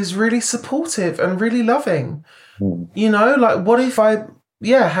who is really supportive and really loving? You know, like, what if I,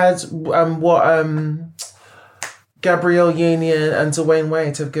 had what Gabrielle Union and Dwayne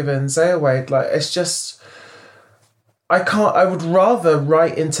Wade have given Zaya Wade? Like, it's just, I would rather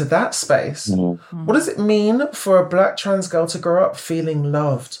write into that space. What does it mean for a Black trans girl to grow up feeling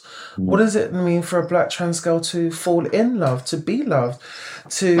loved? What does it mean for a Black trans girl to fall in love, to be loved,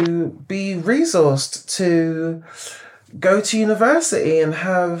 to be resourced, to go to university and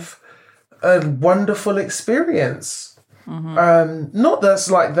have a wonderful experience? Not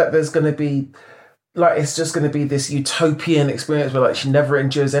that's like that there's going to be, like, it's just going to be this utopian experience where, like, she never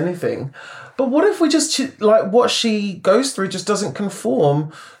endures anything. But what if we just, like, what she goes through just doesn't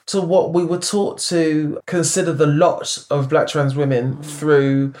conform to what we were taught to consider the lot of Black trans women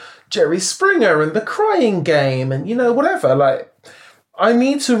through Jerry Springer and The Crying Game and, you know, whatever. Like, I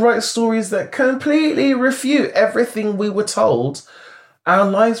need to write stories that completely refute everything we were told our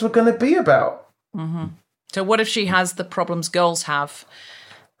lives were going to be about. So what if she has the problems girls have,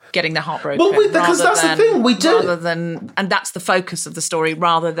 getting their heart broken? Well, because that's the thing, we do. Rather than, and that's the focus of the story,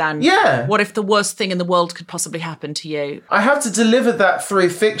 rather than, what if the worst thing in the world could possibly happen to you? I have to deliver that through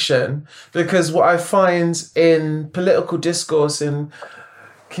fiction, because what I find in political discourse, in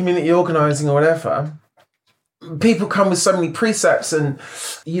community organising or whatever, people come with so many precepts and,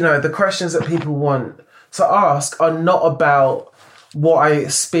 you know, the questions that people want to ask are not about what I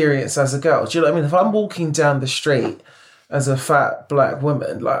experienced as a girl. Do you know what I mean? If I'm walking down the street as a fat black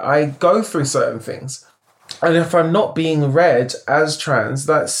woman, like, I go through certain things. And if I'm not being read as trans,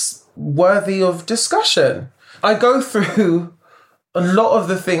 that's worthy of discussion. I go through a lot of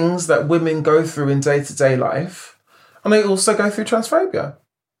the things that women go through in day-to-day life. And I also go through transphobia.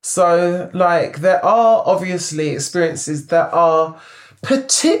 So, like, there are obviously experiences that are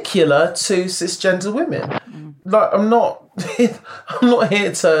particular to cisgender women. Like, I'm not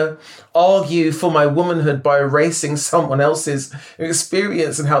here to argue for my womanhood by erasing someone else's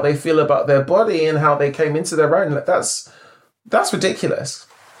experience and how they feel about their body and how they came into their own. Like, that's ridiculous.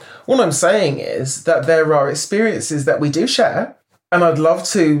 What I'm saying is that there are experiences that we do share, and I'd love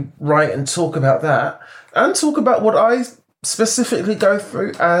to write and talk about that, and talk about what I specifically go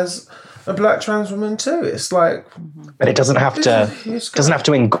through as a black trans woman too. It's like, but it doesn't have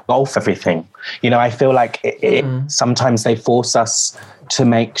to engulf everything. You know, I feel like it sometimes they force us to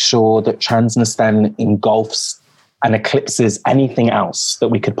make sure that transness then engulfs and eclipses anything else that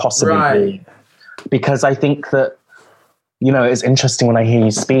we could possibly be. Because I think that, you know, it's interesting when I hear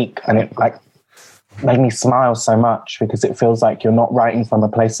you speak, and it like made me smile so much, because it feels like you're not writing from a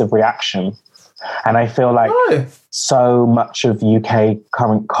place of reaction. And I feel like so much of UK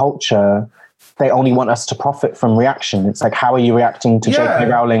current culture, they only want us to profit from reaction. It's like, how are you reacting to J.K.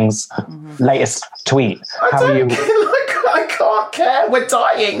 Rowling's latest tweet? I can't care. We're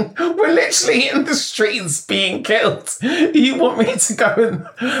dying. We're literally in the streets being killed. You want me to go and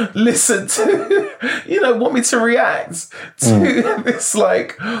listen to, want me to react to this,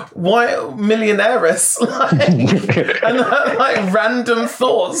 like, white millionaires, and like random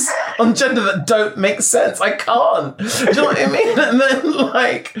thoughts on gender that don't make sense. I can't. Do you know what I mean? And then,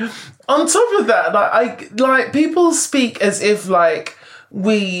 like, on top of that, like people speak as if, like,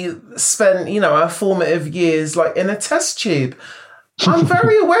 we spent, our formative years, like, in a test tube. I'm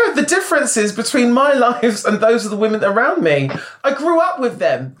very aware of the differences between my lives and those of the women around me. I grew up with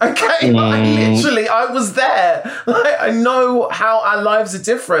them, okay? I was there. Like, I know how our lives are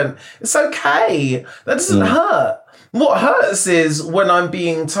different. It's okay. That doesn't hurt. What hurts is when I'm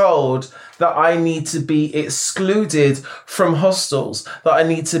being told that I need to be excluded from hostels, that I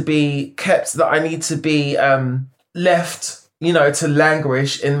need to be kept, that I need to be left, to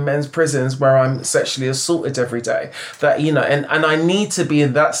languish in men's prisons where I'm sexually assaulted every day. That, and I need to be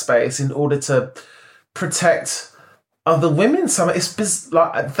in that space in order to protect other women. It's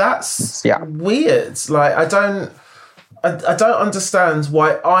like, that's weird. Like, I don't understand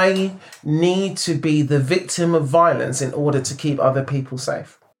why I need to be the victim of violence in order to keep other people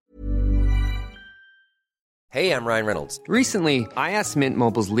safe. Hey, I'm Ryan Reynolds. Recently, I asked Mint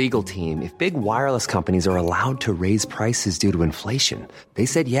Mobile's legal team if big wireless companies are allowed to raise prices due to inflation. They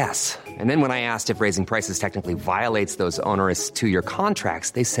said yes. And then when I asked if raising prices technically violates those onerous 2-year contracts,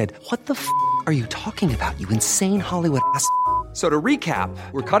 they said, "What the f*** are you talking about, you insane Hollywood ass f- So to recap,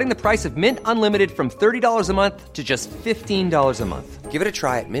 we're cutting the price of Mint Unlimited from $30 a month to just $15 a month. Give it a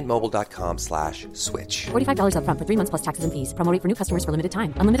try at mintmobile.com/switch. $45 up front for 3 months plus taxes and fees. Promo rate for new customers for limited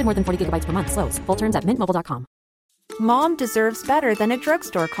time. Unlimited more than 40 gigabytes per month. Slows full terms at mintmobile.com. Mom deserves better than a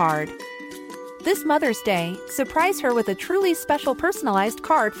drugstore card. This Mother's Day, surprise her with a truly special personalized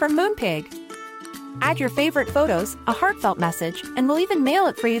card from Moonpig. Add your favorite photos, a heartfelt message, and we'll even mail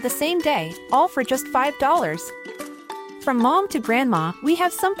it for you the same day, all for just $5. From mom to grandma, we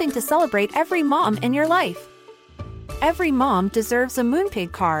have something to celebrate every mom in your life. Every mom deserves a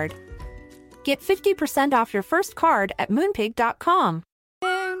Moonpig card. Get 50% off your first card at moonpig.com.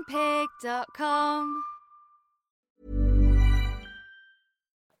 Moonpig.com.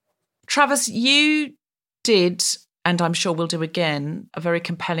 Travis, you did, and I'm sure we'll do again, a very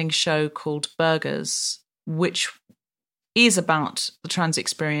compelling show called Burgers, which is about the trans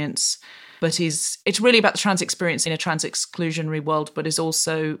experience, but it's really about the trans experience in a trans exclusionary world, but is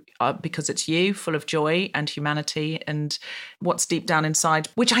also, because it's you, full of joy and humanity and what's deep down inside,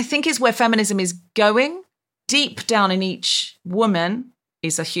 which I think is where feminism is going. Deep down in each woman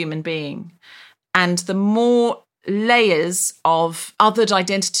is a human being. And the more layers of othered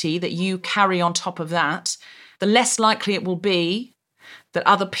identity that you carry on top of that, the less likely it will be that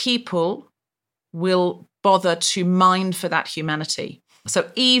other people will bother to mine for that humanity.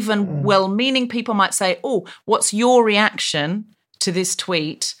 So even well-meaning people might say, "Oh, what's your reaction to this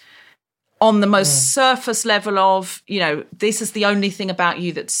tweet?" On the most surface level of, this is the only thing about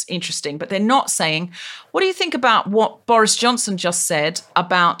you that's interesting. But they're not saying, what do you think about what Boris Johnson just said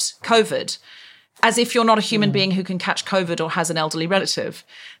about COVID? As if you're not a human being who can catch COVID or has an elderly relative.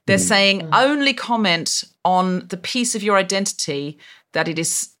 They're saying only comment on the piece of your identity that it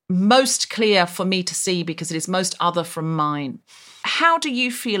is most clear for me to see because it is most other from mine. How do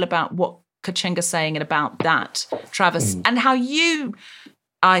you feel about what Kuchenga's saying and about that, Travis, and how you,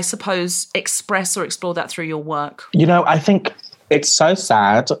 I suppose, express or explore that through your work? You know, I think it's so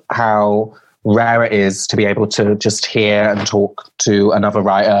sad how rare it is to be able to just hear and talk to another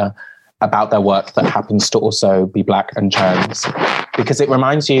writer about their work that happens to also be Black and trans, because it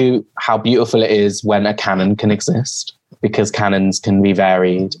reminds you how beautiful it is when a canon can exist, because canons can be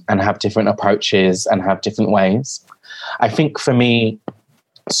varied and have different approaches and have different ways. I think for me,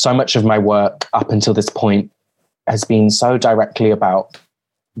 so much of my work up until this point has been so directly about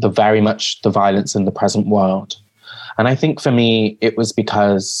very much the violence in the present world. And I think for me, it was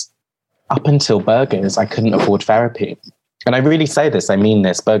because up until Burgers, I couldn't afford therapy. And I really say this, I mean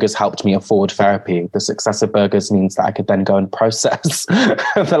this, Burgers helped me afford therapy. The success of Burgers means that I could then go and process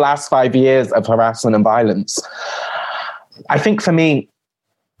the last 5 years of harassment and violence. I think for me,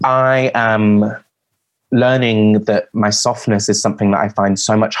 I am learning that my softness is something that I find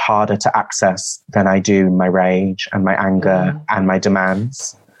so much harder to access than I do my rage and my anger and my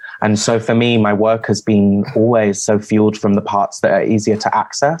demands. And so for me, my work has been always so fueled from the parts that are easier to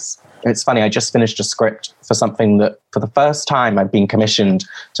access. It's funny, I just finished a script for something that for the first time I've been commissioned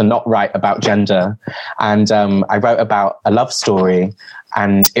to not write about gender. And I wrote about a love story.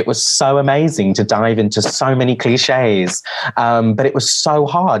 And it was so amazing to dive into so many cliches. But it was so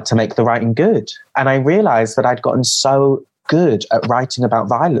hard to make the writing good. And I realized that I'd gotten so good at writing about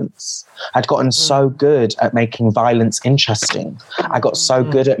violence. I'd gotten so good at making violence interesting. I got so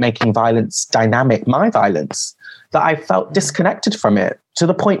good at making violence dynamic, my violence, that I felt disconnected from it to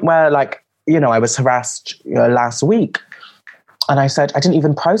the point where, like, you know, I was harassed last week. And I said, I didn't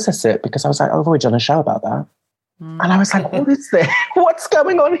even process it because I was like, oh, I've already done a show about that. And I was like, what is this? What's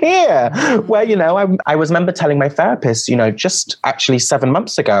going on here? Where, you know, I was remember telling my therapist, you know, just actually 7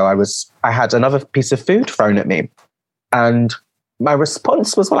 months ago, I had another piece of food thrown at me. And my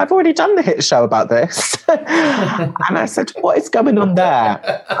response was, well, I've already done the hit show about this. And I said, what is going on there?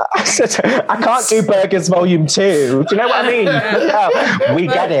 I said, I can't do Burgers Volume 2. Do you know what I mean? No, we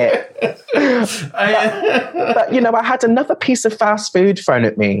get it. But, you know, I had another piece of fast food thrown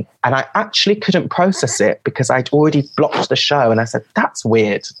at me and I actually couldn't process it because I'd already blocked the show. And I said, that's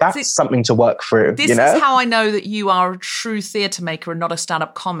weird. That's something to work through. This is how I know that you are a true theatre maker and not a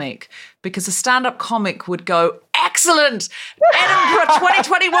stand-up comic, because a stand-up comic would go, excellent! Edinburgh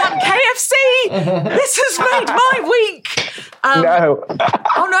 2021 KFC! This has made my week! No.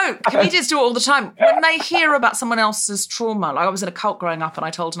 Oh no, comedians do it all the time. When they hear about someone else's trauma, like I was in a cult growing up and I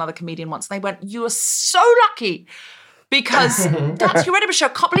told another comedian once, they went, you are so lucky because that's your Edinburgh show.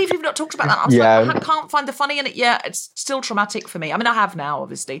 Can't believe you've not talked about that. I was like, I can't find the funny in it yet. It's still traumatic for me. I mean, I have now,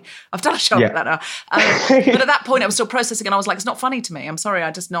 obviously. I've done a show about that now. But at that point, I was still processing and I was like, it's not funny to me. I'm sorry,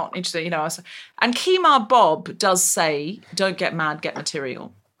 I'm just not interested. You know. And Kemar Bob does say, don't get mad, get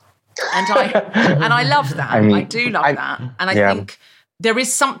material. And I love that. I do love that. And I think there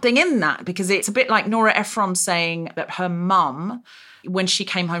is something in that because it's a bit like Nora Ephron saying that her mum, when she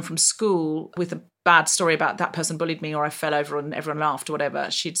came home from school with a bad story about that person bullied me or I fell over and everyone laughed or whatever,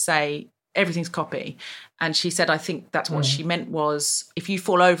 she'd say, everything's copy. And she said, I think that's what she meant was, if you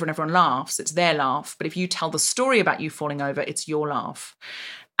fall over and everyone laughs, it's their laugh. But if you tell the story about you falling over, it's your laugh.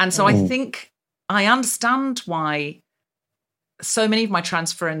 And so I think I understand why so many of my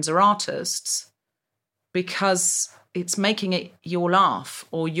trans friends are artists, because it's making it your laugh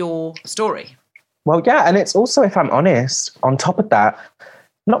or your story. Well, yeah. And it's also, if I'm honest, on top of that,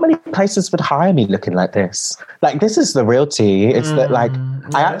 not many places would hire me looking like this. Like, this is the real tea. It's that, like,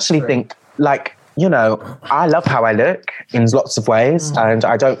 I actually think, like, you know, I love how I look in lots of ways. And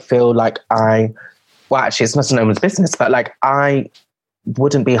I don't feel like well, actually, it's not anyone's business, but, like, I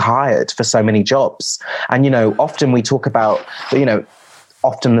wouldn't be hired for so many jobs. And, you know, often we talk about, you know,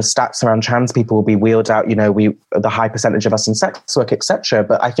 often the stats around trans people will be wheeled out, you know, the high percentage of us in sex work, etc.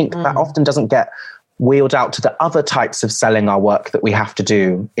 But I think that often doesn't get wheeled out to the other types of selling our work that we have to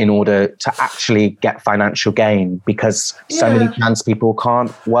do in order to actually get financial gain, because so many trans people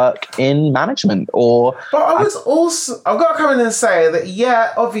can't work in management or... But I've got to come in and say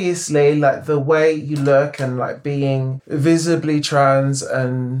that, obviously, like, the way you look and, like, being visibly trans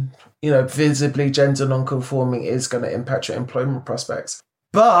and, you know, visibly gender non-conforming is going to impact your employment prospects.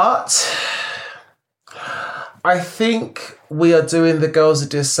 But I think we are doing the girls a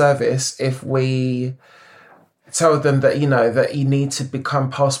disservice if we tell them that, you know, that you need to become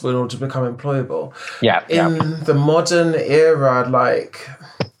possible in order to become employable. In the modern era, like,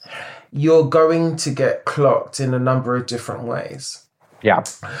 you're going to get clocked in a number of different ways. Yeah.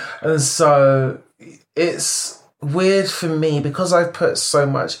 And so it's weird for me because I've put so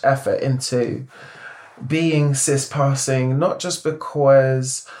much effort into being cis passing, not just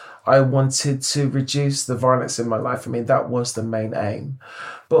because I wanted to reduce the violence in my life. I mean, that was the main aim,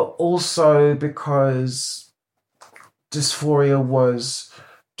 but also because dysphoria was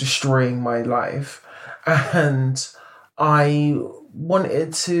destroying my life and I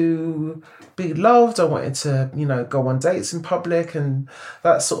wanted to be loved. I wanted to, go on dates in public and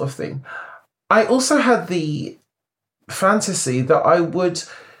that sort of thing. I also had the fantasy that I would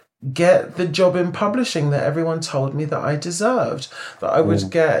get the job in publishing that everyone told me that I deserved, that I would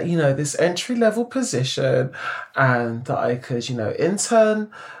get, this entry-level position and that I could,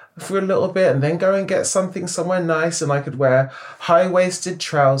 intern for a little bit and then go and get something somewhere nice and I could wear high-waisted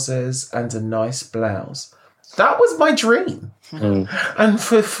trousers and a nice blouse. That was my dream. And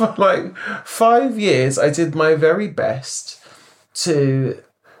for like 5 years, I did my very best to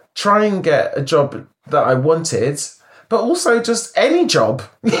try and get a job that I wanted, but also just any job,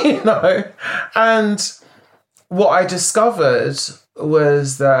 And what I discovered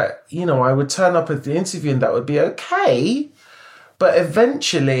was that, I would turn up at the interview and that would be okay. But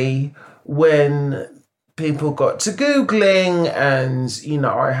eventually, when people got to Googling and,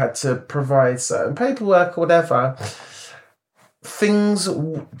 I had to provide certain paperwork or whatever, things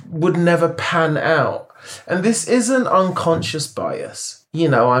would never pan out. And this isn't unconscious bias.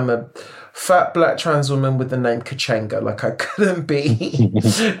 I'm a fat black trans woman with the name Kuchenga. Like, I couldn't be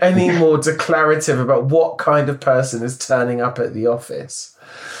any more declarative about what kind of person is turning up at the office.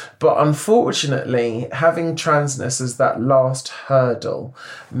 But unfortunately, having transness as that last hurdle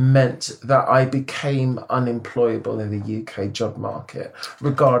meant that I became unemployable in the UK job market,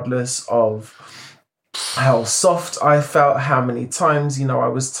 regardless of how soft I felt, how many times, I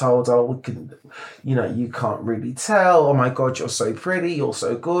was told, you can't really tell. Oh my God, you're so pretty, you're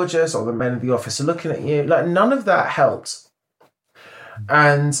so gorgeous. Or the men in the office are looking at you. Like, none of that helped.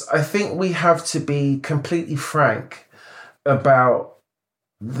 And I think we have to be completely frank about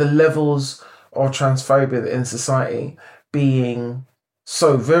the levels of transphobia in society being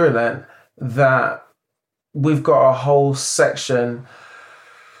so virulent that we've got a whole section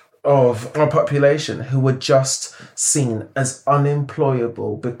of our population who are just seen as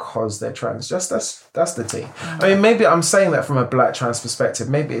unemployable because they're trans. Just that's the tea. I mean, maybe I'm saying that from a black trans perspective.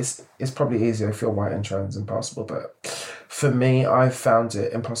 Maybe it's probably easier if you're white and trans and possible, but for me, I found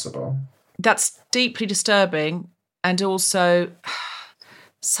it impossible. That's deeply disturbing, and also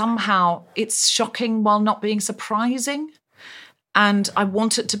somehow it's shocking while not being surprising. And I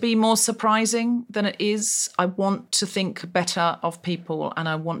want it to be more surprising than it is. I want to think better of people, and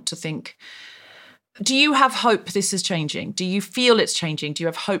I want to think, do you have hope this is changing? Do you feel it's changing? Do you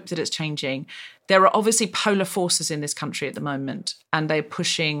have hope that it's changing? There are obviously polar forces in this country at the moment, and they're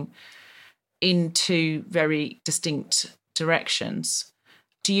pushing into very distinct directions.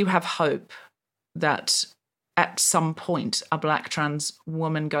 Do you have hope that at some point a black trans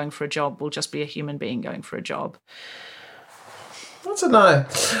woman going for a job will just be a human being going for a job? I don't know.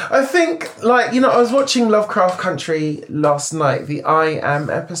 I think, I was watching Lovecraft Country last night, the I Am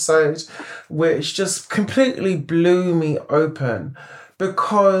episode, which just completely blew me open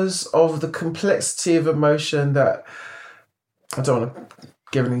because of the complexity of emotion that, I don't want to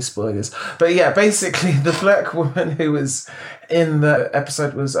give any spoilers, but yeah, basically the black woman who was in the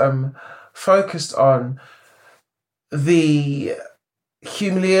episode was focused on the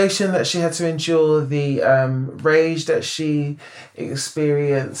humiliation that she had to endure, the rage that she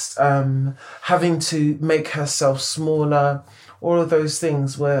experienced, having to make herself smaller. All of those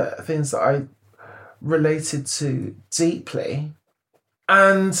things were things that I related to deeply.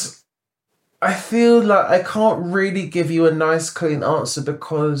 And I feel like I can't really give you a nice, clean answer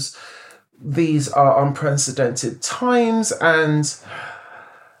because these are unprecedented times. And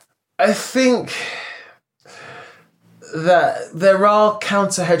I think that there are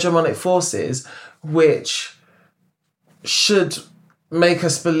counter-hegemonic forces which should make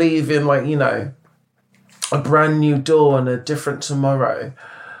us believe in, a brand new dawn, a different tomorrow.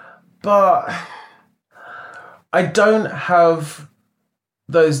 But I don't have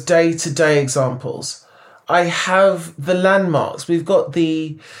those day-to-day examples. I have the landmarks. We've got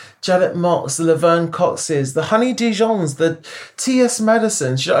the Janet Mocks, the Laverne Coxes, the Honey Dijons, the T.S.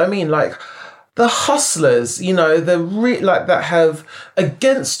 Madisons, you know what I mean? The hustlers, that have,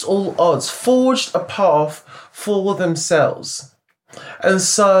 against all odds, forged a path for themselves. And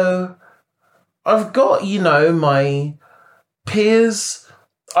so I've got, my peers,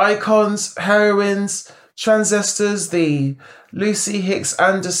 icons, heroines, transestors, the Lucy Hicks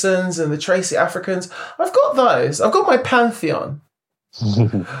Andersons and the Tracy Africans. I've got those. I've got my pantheon.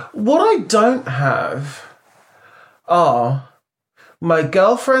 What I don't have are my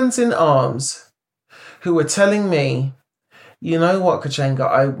girlfriends in arms who were telling me, you know what, Kuchenga,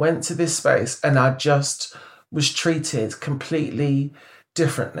 I went to this space and I just was treated completely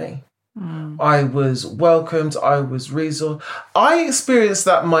differently. I was welcomed. I was resourced. I experienced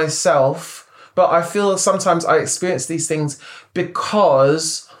that myself, but I feel sometimes I experience these things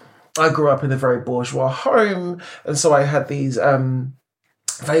because I grew up in a very bourgeois home. And so I had these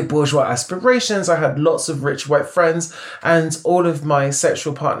very bourgeois aspirations. I had lots of rich white friends, and all of my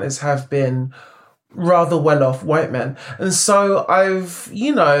sexual partners have been rather well-off white men. And so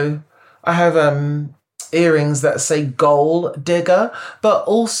I have earrings that say gold digger, but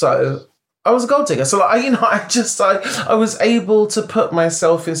also I was a gold digger. So I was able to put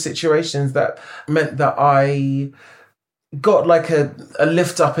myself in situations that meant that I got like a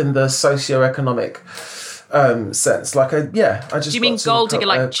lift up in the socioeconomic sense. I just. Do you mean gold digger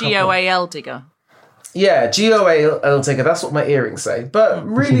like GOAL digger? Yeah, GOAL digger. That's what my earrings say. But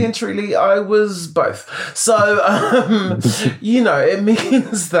really and truly, I was both. So, it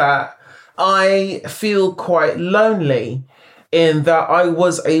means that I feel quite lonely in that I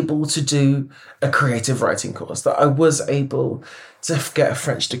was able to do a creative writing course, that I was able to get a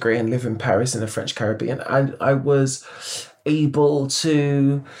French degree and live in Paris in the French Caribbean. And I was able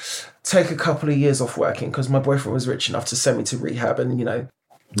to take a couple of years off working because my boyfriend was rich enough to send me to rehab and,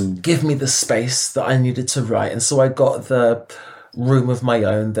 give me the space that I needed to write. And so I got the room of my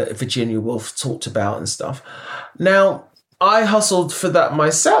own that Virginia Woolf talked about and stuff. Now, I hustled for that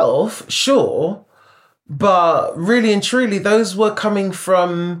myself, sure, but really and truly, those were coming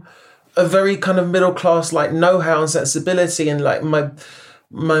from a very kind of middle class, like know-how and sensibility. And like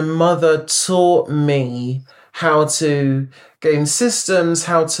my mother taught me how to game systems,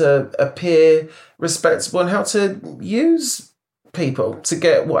 how to appear respectable, and how to use people to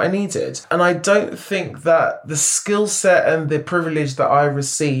get what I needed. And I don't think that the skill set and the privilege that I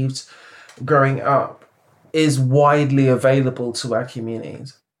received growing up is widely available to our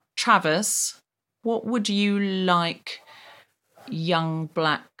communities. Travis, what would you like young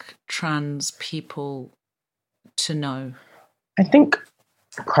Black trans people to know? I think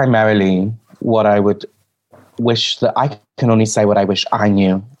primarily what I would wish that I can only say what I wish I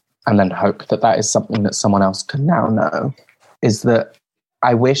knew and then hope that that is something that someone else can now know, is that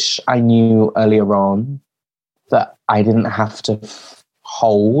I wish I knew earlier on that I didn't have to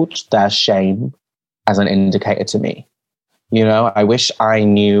hold their shame as an indicator to me. I wish I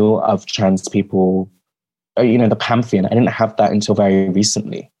knew of trans people, the pantheon. I didn't have that until very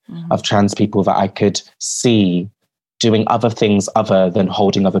recently, of trans people that I could see doing other things other than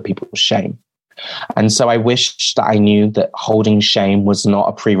holding other people's shame. And so I wish that I knew that holding shame was not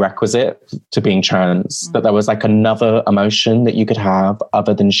a prerequisite to being trans, that there was like another emotion that you could have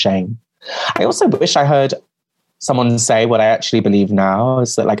other than shame. I also wish I heard someone say what I actually believe now,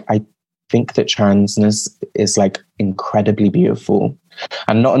 is that like, I think that transness is like incredibly beautiful,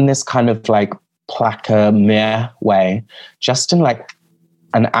 and not in this kind of like placa meh way, just in like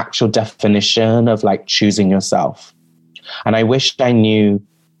an actual definition of like choosing yourself. And I wish I knew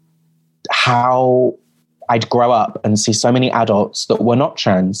how I'd grow up and see so many adults that were not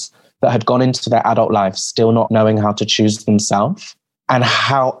trans, that had gone into their adult life still not knowing how to choose themselves, and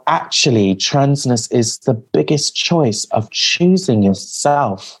how actually transness is the biggest choice of choosing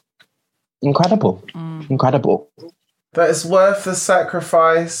yourself. Incredible. Incredible. That it's worth the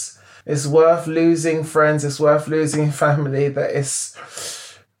sacrifice. It's worth losing friends. It's worth losing family. Diamond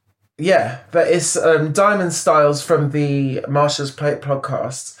Styles from the Marsha's Plate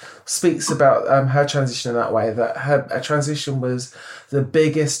podcast speaks about her transition in that way, that her transition was the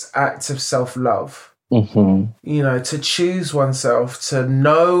biggest act of self-love. To choose oneself, to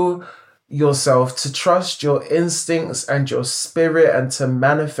know yourself, to trust your instincts and your spirit, and to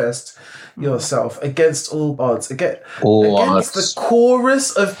manifest yourself against all odds, against the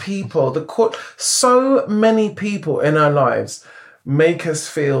chorus of people. So many people in our lives make us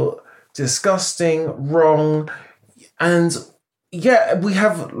feel disgusting, wrong, and yet we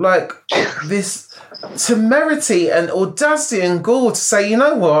have like this temerity and audacity and gall to say, you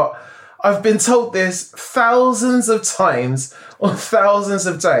know what, I've been told this thousands of times or thousands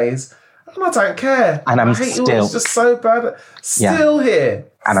of days, and I don't care. And I hate you all. It's just so bad. Still here.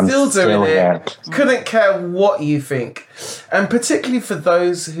 And I'm still doing it. Couldn't care what you think. And particularly for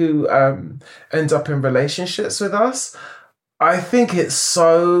those who end up in relationships with us, I think it's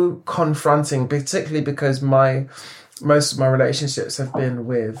so confronting, particularly because most of my relationships have been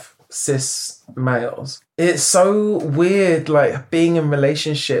with cis males. It's so weird, like being in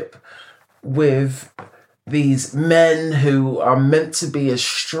relationship with these men who are meant to be as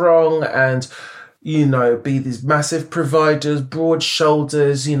strong and you know, be these massive providers, broad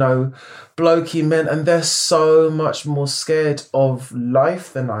shoulders, you know, blokey men, and they're so much more scared of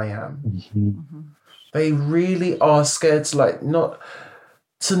life than I am. Mm-hmm. They really are scared to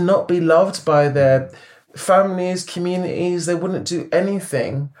not be loved by their families, communities. They wouldn't do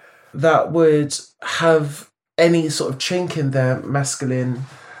anything that would have any sort of chink in their masculine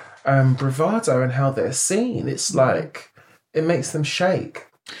bravado and how they're seen. It's like, it makes them shake.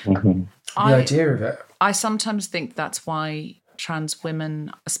 Mm-hmm. The idea of it. I sometimes think that's why trans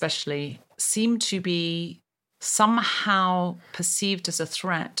women especially seem to be somehow perceived as a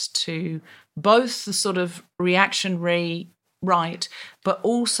threat to both the sort of reactionary right, but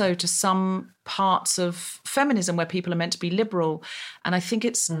also to some parts of feminism where people are meant to be liberal. And I think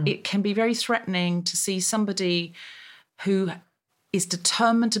it can be very threatening to see somebody who is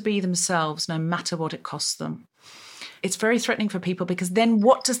determined to be themselves no matter what it costs them. It's very threatening for people, because then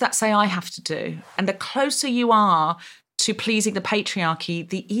what does that say I have to do? And the closer you are to pleasing the patriarchy,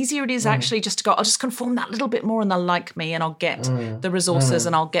 the easier it is actually just to go, I'll just conform that little bit more and they'll like me and I'll get the resources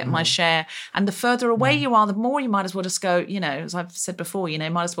and I'll get my share. And the further away you are, the more you might as well just go, you know, as I've said before, you know,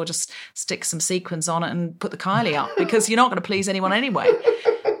 might as well just stick some sequins on it and put the Kylie up, because you're not going to please anyone anyway.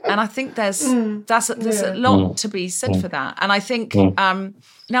 And I think there's a lot to be said for that. And I think,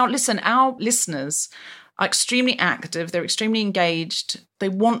 now listen, our listeners are extremely active. They're extremely engaged. They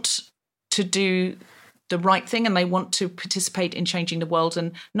want to do the right thing and they want to participate in changing the world,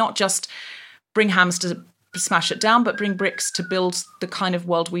 and not just bring hammers to smash it down, but bring bricks to build the kind of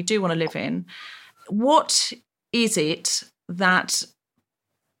world we do want to live in. What is it that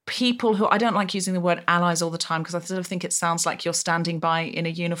people who, I don't like using the word allies all the time because I sort of think it sounds like you're standing by in a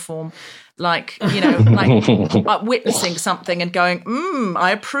uniform, like, you know, like witnessing something and going,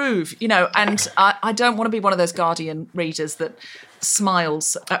 I approve, you know, and I don't want to be one of those Guardian readers that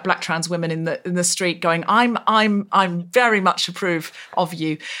smiles at black trans women in the street going, I'm very much approve of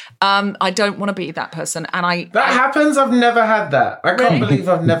you. I don't want to be that person. And that happens. I've never had that. I can't believe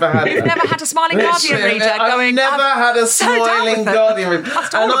I've never had that. You've never had a smiling Guardian reader going, I've never had a smiling Guardian reader.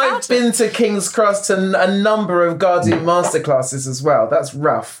 And I've been to King's Cross to a number of Guardian masterclasses as well. That's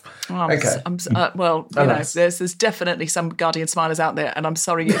rough. Okay. There's definitely some Guardian smilers out there, and I'm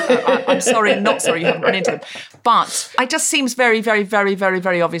sorry, not sorry you haven't run into them. But it just seems very, very, very, very,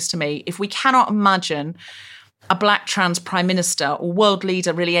 very obvious to me, if we cannot imagine a black trans prime minister or world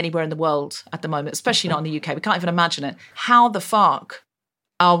leader really anywhere in the world at the moment, especially not in the UK, we can't even imagine it. How the fuck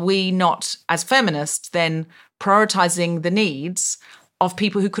are we not, as feminists, then prioritising the needs of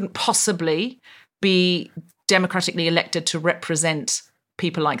people who couldn't possibly be democratically elected to represent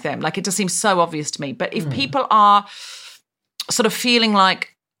people like them? Like, it just seems so obvious to me. But if people are sort of feeling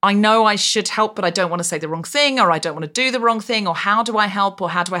like, I know I should help, but I don't want to say the wrong thing, or I don't want to do the wrong thing, or how do I help,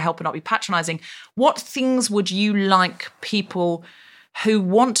 and not be patronising? What things would you like people who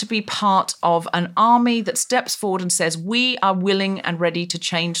want to be part of an army that steps forward and says, we are willing and ready to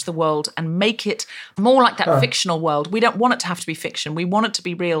change the world and make it more like that fictional world? We don't want it to have to be fiction. We want it to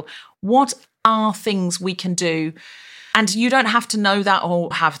be real. What are things we can do? And you don't have to know that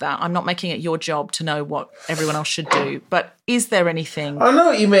or have that. I'm not making it your job to know what everyone else should do. But is there anything? I know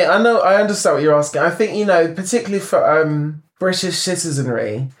what you mean. I understand what you're asking. I think, you know, particularly for British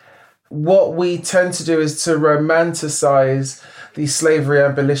citizenry, what we tend to do is to romanticize the slavery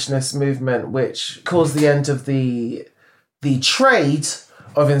abolitionist movement, which caused the end of the trade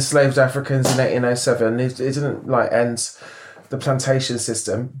of enslaved Africans in 1807. It didn't end the plantation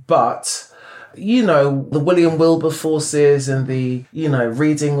system, but, you know, the William Wilberforces and the, you know,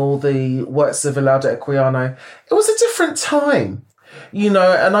 reading all the works of Olaudah Equiano, it was a different time, you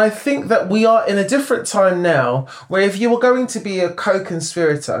know, and I think that we are in a different time now where if you were going to be a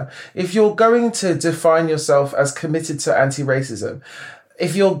co-conspirator, if you're going to define yourself as committed to anti-racism,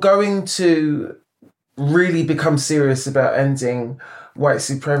 if you're going to really become serious about ending white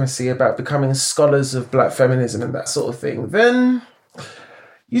supremacy, about becoming scholars of black feminism and that sort of thing, then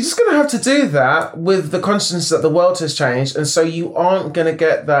you're just going to have to do that with the consciousness that the world has changed. And so you aren't going to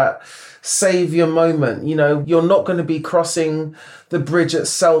get that saviour moment. You know, you're not going to be crossing the bridge at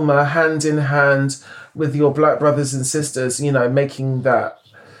Selma hand in hand with your black brothers and sisters, you know, making that.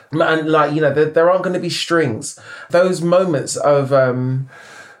 And like, you know, there aren't going to be strings. Those moments of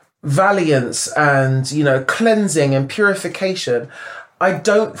valiance and, you know, cleansing and purification, I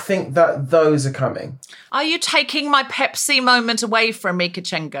don't think that those are coming. Are you taking my Pepsi moment away from me,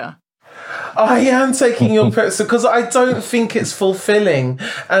 Kuchenga? I am taking your Pepsi because I don't think it's fulfilling.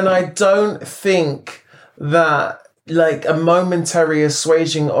 And I don't think that, like a momentary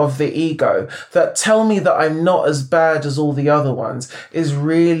assuaging of the ego, that tell me that I'm not as bad as all the other ones, is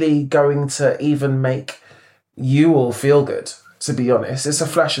really going to even make you all feel good, to be honest. It's a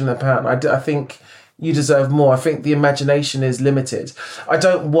flash in the pan. I think you deserve more. I think the imagination is limited. I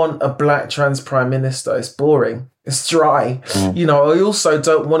don't want a black trans prime minister. It's boring. It's dry. You know, I also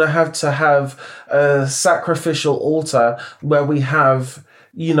don't want to have a sacrificial altar where we have,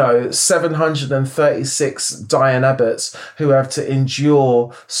 you know, 736 Diane Abbotts who have to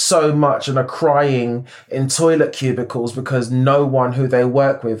endure so much and are crying in toilet cubicles because no one who they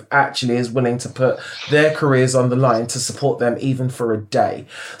work with actually is willing to put their careers on the line to support them even for a day.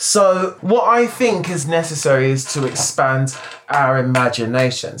 So what I think is necessary is to expand our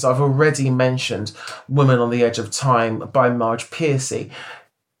imaginations. I've already mentioned Women on the Edge of Time by Marge Piercy.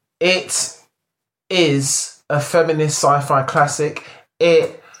 It is a feminist sci-fi classic.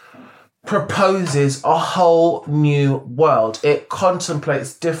 It proposes a whole new world. It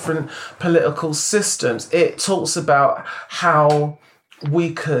contemplates different political systems. It talks about how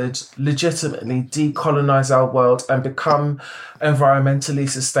we could legitimately decolonize our world and become environmentally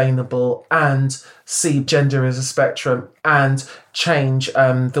sustainable and see gender as a spectrum and change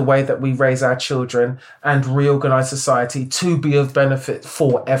the way that we raise our children and reorganize society to be of benefit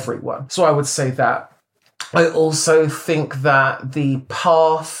for everyone. So I would say that. I also think that the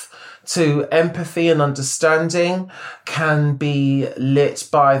path to empathy and understanding can be lit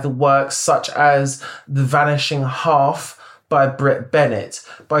by the works such as The Vanishing Half by Britt Bennett,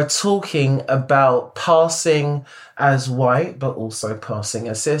 by talking about passing as white, but also passing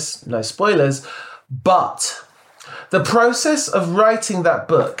as cis, no spoilers. But the process of writing that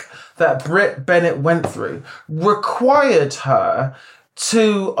book that Britt Bennett went through required her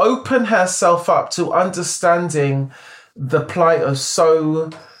to open herself up to understanding the plight of so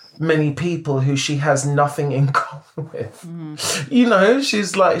many people who she has nothing in common with. You know,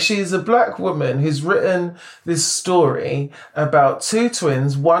 she's a black woman who's written this story about two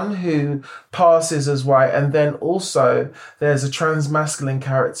twins, one who passes as white, and then also there's a trans masculine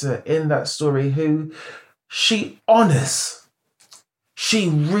character in that story who I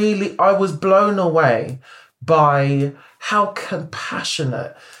was blown away by how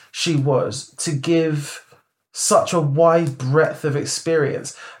compassionate she was to give such a wide breadth of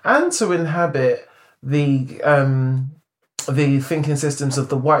experience and to inhabit the thinking systems of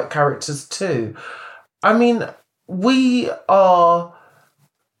the white characters too. I mean, we are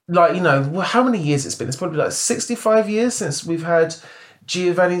like, you know, how many years it's been? It's probably like 65 years since we've had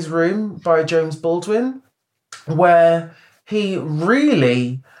Giovanni's Room by James Baldwin, where he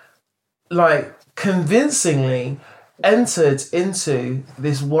really, like, convincingly entered into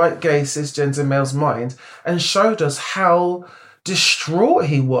this white gay cisgender male's mind and showed us how distraught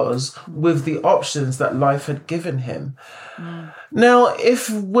he was with the options that life had given him. Now, if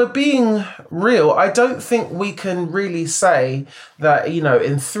we're being real, I don't think we can really say that, you know,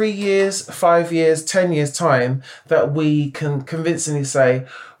 in 3 years, 5 years, 10 years time, that we can convincingly say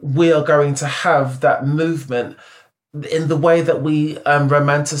we are going to have that movement in the way that we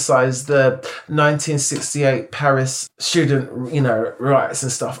romanticize the 1968 Paris student, you know, riots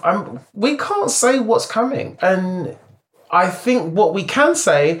and stuff. We can't say what's coming. And I think what we can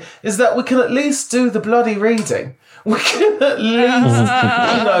say is that we can at least do the bloody reading. We can at least,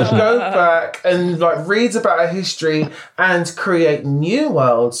 you know, go back and like read about our history and create new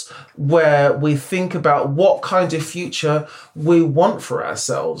worlds where we think about what kind of future we want for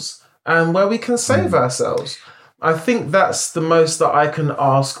ourselves and where we can save ourselves. I think that's the most that I can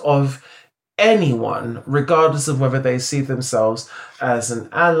ask of anyone, regardless of whether they see themselves as an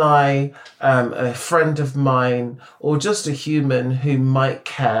ally, a friend of mine, or just a human who might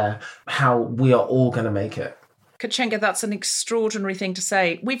care how we are all going to make it. Kuchenga, that's an extraordinary thing to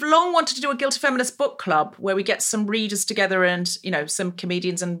say. We've long wanted to do a Guilty Feminist book club where we get some readers together and, you know, some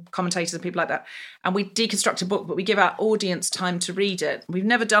comedians and commentators and people like that. And we deconstruct a book, but we give our audience time to read it. We've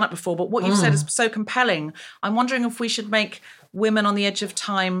never done it before, but what you've said is so compelling. I'm wondering if we should make Women on the Edge of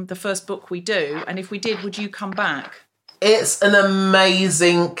Time the first book we do. And if we did, would you come back? It's an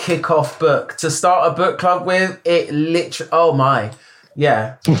amazing kick-off book to start a book club with. It literally, oh my.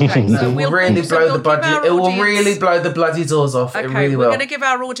 Yeah. Okay, so it will really blow the bloody doors off. Okay, it really we're will. going to give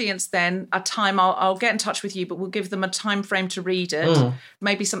our audience then a time. I'll get in touch with you, but we'll give them a time frame to read it.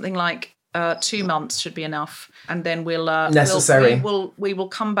 Maybe something like 2 months should be enough, and then we'll necessary. We will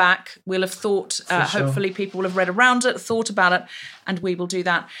come back. We'll have thought. Hopefully, people will have read around it, thought about it, and we will do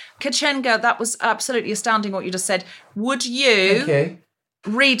that. Kuchenga, that was absolutely astounding what you just said. Would you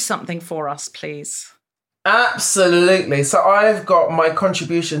read something for us, please? Absolutely. So I've got my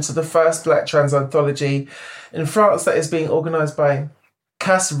contribution to the first Black Trans anthology in France that is being organised by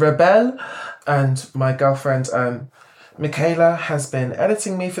Cass Rebel, and my girlfriend Michaela has been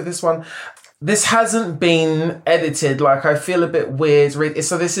editing me for this one. This hasn't been edited. Like, I feel a bit weird.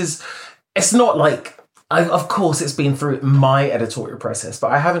 So it's not like, of course it's been through my editorial process,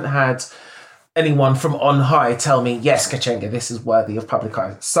 but I haven't had anyone from on high tell me, yes, Kuchenga, this is worthy of public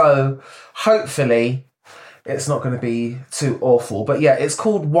eye. So hopefully it's not going to be too awful. But yeah, it's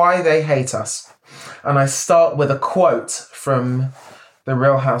called Why They Hate Us. And I start with a quote from The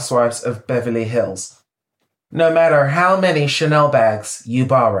Real Housewives of Beverly Hills. No matter how many Chanel bags you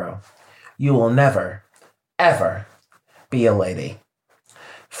borrow, you will never, ever be a lady.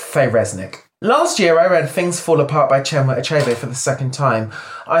 Faye Resnick. Last year, I read Things Fall Apart by Chinua Achebe for the second time.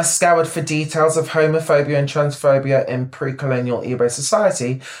 I scoured for details of homophobia and transphobia in pre-colonial Igbo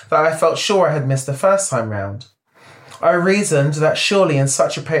society that I felt sure I had missed the first time round. I reasoned that surely in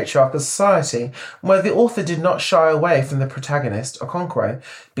such a patriarchal society, where the author did not shy away from the protagonist, Okonkwo,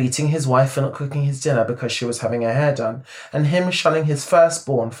 beating his wife for not cooking his dinner because she was having her hair done, and him shunning his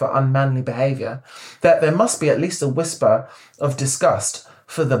firstborn for unmanly behaviour, that there must be at least a whisper of disgust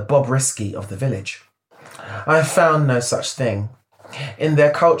for the Bobrisky of the village. I found no such thing. In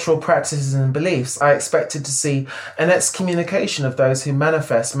their cultural practices and beliefs, I expected to see an excommunication of those who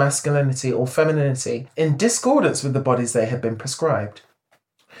manifest masculinity or femininity in discordance with the bodies they had been prescribed.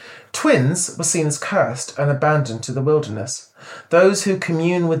 Twins were seen as cursed and abandoned to the wilderness. Those who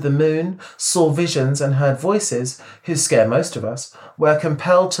commune with the moon, saw visions and heard voices, who scare most of us, were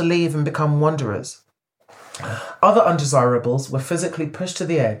compelled to leave and become wanderers. Other undesirables were physically pushed to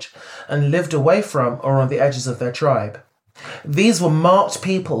the edge and lived away from or on the edges of their tribe. These were marked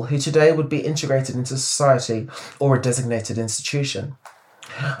people who today would be integrated into society or a designated institution.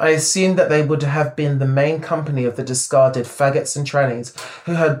 I assumed that they would have been the main company of the discarded faggots and trannies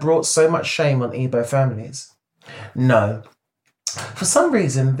who had brought so much shame on Igbo families. No. For some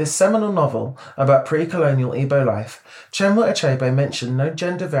reason, this seminal novel about pre-colonial Igbo life, Chinua Achebe mentioned no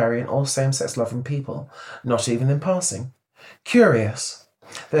gender variant or same-sex loving people, not even in passing. Curious.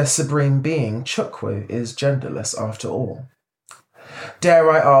 Their supreme being, Chukwu, is genderless after all. Dare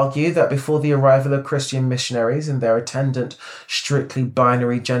I argue that before the arrival of Christian missionaries and their attendant strictly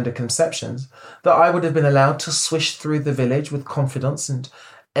binary gender conceptions, that I would have been allowed to swish through the village with confidence and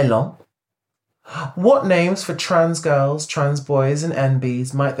élan? What names for trans girls, trans boys and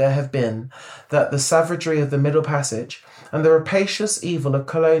NBs might there have been that the savagery of the Middle Passage and the rapacious evil of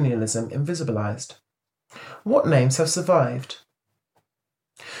colonialism invisibilized? What names have survived?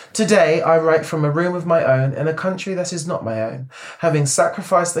 Today, I write from a room of my own in a country that is not my own, having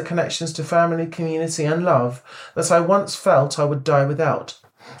sacrificed the connections to family, community and love that I once felt I would die without.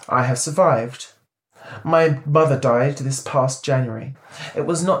 I have survived. My mother died this past January. It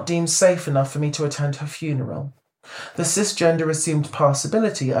was not deemed safe enough for me to attend her funeral. The cisgender assumed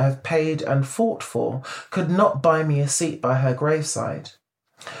passability I have paid and fought for could not buy me a seat by her graveside.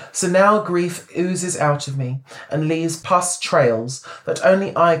 So now grief oozes out of me and leaves pus trails that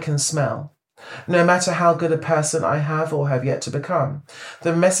only I can smell. No matter how good a person I have or have yet to become,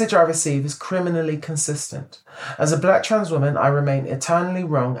 the message I receive is criminally consistent. As a black trans woman, I remain eternally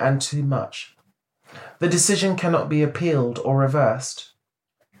wrong and too much. The decision cannot be appealed or reversed.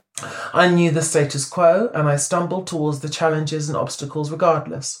 I knew the status quo and I stumbled towards the challenges and obstacles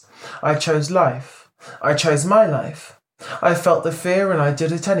regardless. I chose life. I chose my life. I felt the fear and I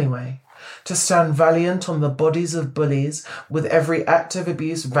did it anyway. To stand valiant on the bodies of bullies with every act of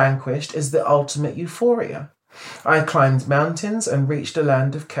abuse vanquished is the ultimate euphoria. I climbed mountains and reached a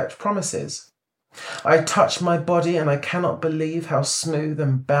land of kept promises. I touch my body and I cannot believe how smooth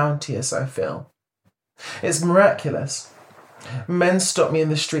and bounteous I feel. It's miraculous. Men stop me in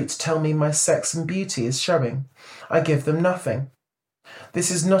the street to tell me my sex and beauty is showing. I give them nothing. This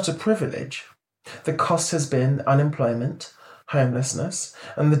is not a privilege. The cost has been unemployment, homelessness,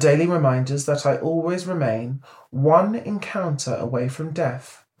 and the daily reminders that I always remain one encounter away from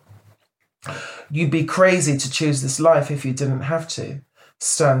death. You'd be crazy to choose this life if you didn't have to,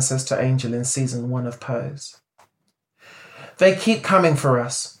 Stern says to Angel in season 1 of Pose. They keep coming for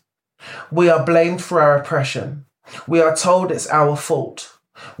us. We are blamed for our oppression. We are told it's our fault.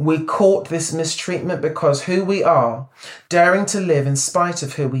 We court this mistreatment because who we are, daring to live in spite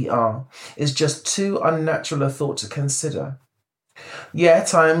of who we are, is just too unnatural a thought to consider.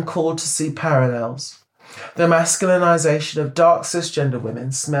 Yet I am called to see parallels. The masculinization of dark cisgender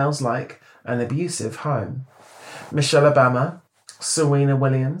women smells like an abusive home. Michelle Obama, Serena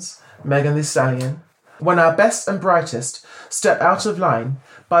Williams, Megan Thee Stallion, When our best and brightest step out of line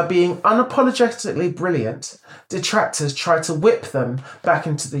by being unapologetically brilliant, detractors try to whip them back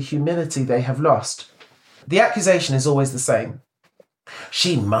into the humility they have lost. The accusation is always the same.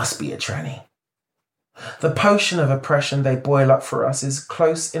 She must be a tranny. The potion of oppression they boil up for us is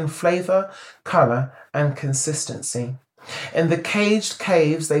close in flavour, colour and consistency. In the caged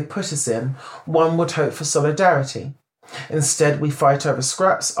caves they put us in, one would hope for solidarity. Instead, we fight over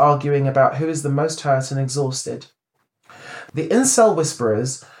scraps, arguing about who is the most hurt and exhausted. The incel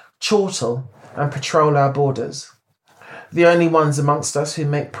whisperers chortle and patrol our borders. The only ones amongst us who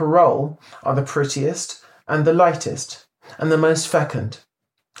make parole are the prettiest and the lightest and the most fecund.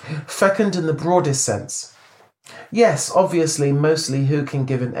 Fecund in the broadest sense. Yes, obviously, mostly who can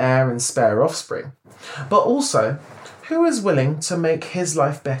give an heir and spare offspring, but also who is willing to make his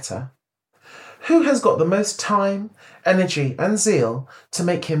life better? Who has got the most time, energy and zeal to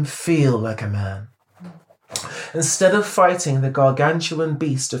make him feel like a man? Instead of fighting the gargantuan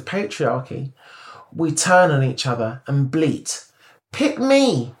beast of patriarchy, we turn on each other and bleat, "Pick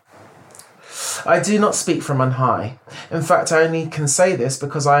me!" I do not speak from on high. In fact, I only can say this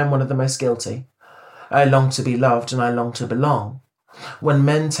because I am one of the most guilty. I long to be loved and I long to belong. When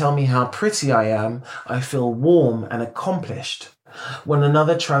men tell me how pretty I am, I feel warm and accomplished. When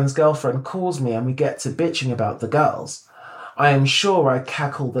another trans girlfriend calls me and we get to bitching about the girls, I am sure I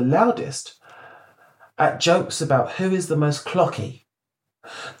cackle the loudest at jokes about who is the most clocky.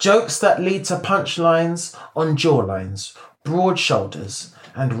 Jokes that lead to punchlines on jawlines, broad shoulders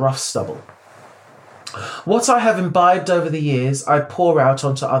and rough stubble. What I have imbibed over the years, I pour out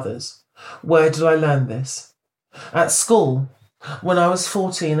onto others. Where did I learn this? At school. When I was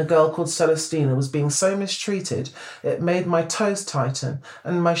 14, a girl called Celestina was being so mistreated, it made my toes tighten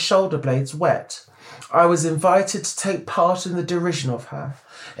and my shoulder blades wet. I was invited to take part in the derision of her.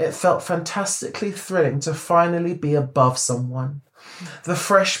 It felt fantastically thrilling to finally be above someone. The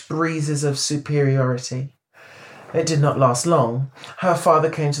fresh breezes of superiority. It did not last long. Her father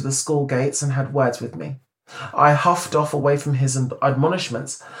came to the school gates and had words with me. I huffed off away from his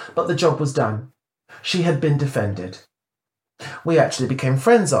admonishments, but the job was done. She had been defended. We actually became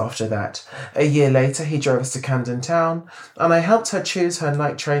friends after that. A year later, he drove us to Camden Town, and I helped her choose her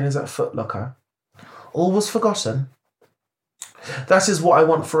night trainers at Foot Locker. All was forgotten. That is what I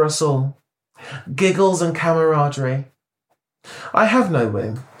want for us all. Giggles and camaraderie. I have no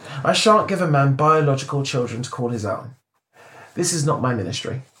womb. I shan't give a man biological children to call his own. This is not my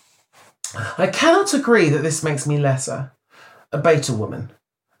ministry. I cannot agree that this makes me lesser. A beta woman.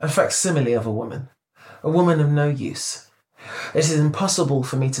 A facsimile of a woman of no use. It is impossible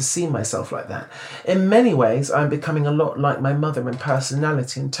for me to see myself like that. In many ways, I am becoming a lot like my mother in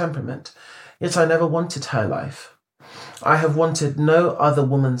personality and temperament, yet I never wanted her life. I have wanted no other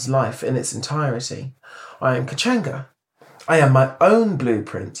woman's life in its entirety. I am Kuchenga. I am my own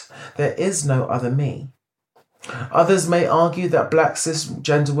blueprint. There is no other me. Others may argue that black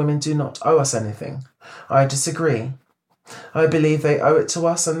cisgender women do not owe us anything. I disagree. I believe they owe it to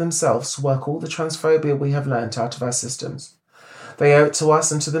us and themselves to work all the transphobia we have learnt out of our systems. They owe it to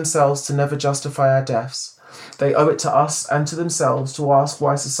us and to themselves to never justify our deaths. They owe it to us and to themselves to ask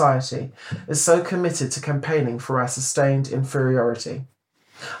why society is so committed to campaigning for our sustained inferiority.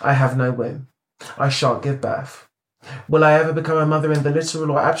 I have no womb. I shan't give birth. Will I ever become a mother in the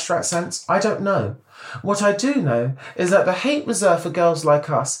literal or abstract sense? I don't know. What I do know is that the hate reserved for girls like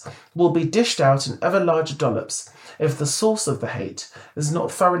us will be dished out in ever larger dollops if the source of the hate is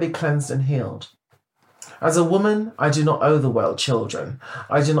not thoroughly cleansed and healed. As a woman, I do not owe the world children.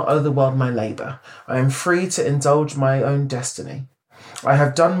 I do not owe the world my labour. I am free to indulge my own destiny. I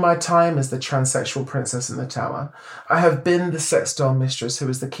have done my time as the transsexual princess in the tower. I have been the sex doll mistress who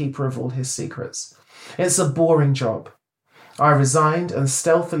is the keeper of all his secrets. It's a boring job. I resigned and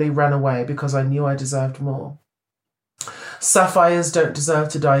stealthily ran away because I knew I deserved more. Sapphires don't deserve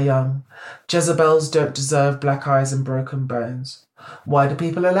to die young. Jezebels don't deserve black eyes and broken bones. Why do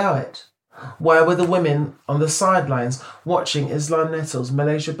people allow it? Why were the women on the sidelines watching Islam Nettles,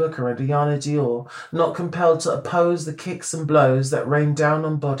 Malaysia Booker and Diana Dior not compelled to oppose the kicks and blows that rained down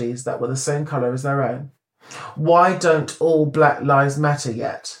on bodies that were the same colour as their own? Why don't all Black Lives Matter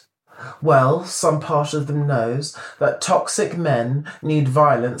yet? Well, some part of them knows that toxic men need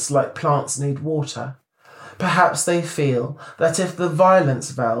violence like plants need water. Perhaps they feel that if the violence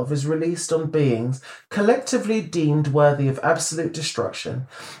valve is released on beings collectively deemed worthy of absolute destruction,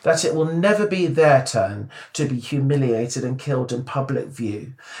 that it will never be their turn to be humiliated and killed in public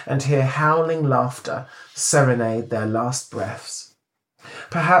view and hear howling laughter serenade their last breaths.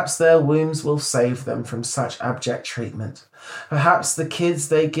 Perhaps their wombs will save them from such abject treatment. Perhaps the kids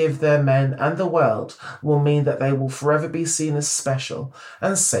they give their men and the world will mean that they will forever be seen as special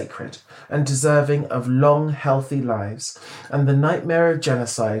and sacred and deserving of long, healthy lives, and the nightmare of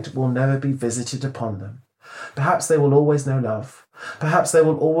genocide will never be visited upon them. Perhaps they will always know love. Perhaps they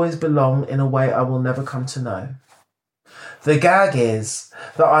will always belong in a way I will never come to know. The gag is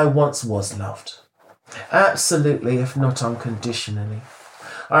that I once was loved. Absolutely, if not unconditionally.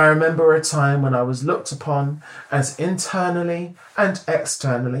 I remember a time when I was looked upon as internally and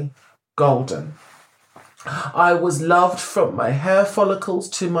externally golden. I was loved from my hair follicles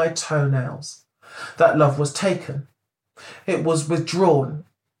to my toenails. That love was taken. It was withdrawn.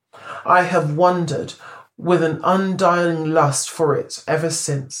 I have wondered with an undying lust for it ever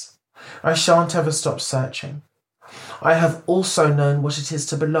since. I shan't ever stop searching. I have also known what it is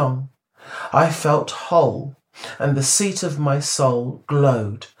to belong. I felt whole, and the seat of my soul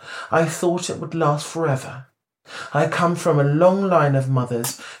glowed. I thought it would last forever. I come from a long line of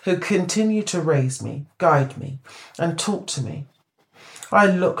mothers who continue to raise me, guide me, and talk to me. I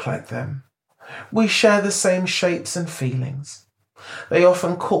look like them. We share the same shapes and feelings. They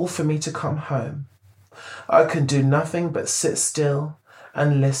often call for me to come home. I can do nothing but sit still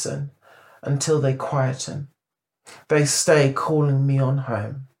and listen until they quieten. They stay calling me on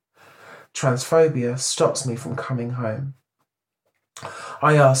home. Transphobia stops me from coming home.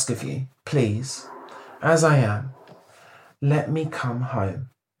 I ask of you, please, as I am, let me come home.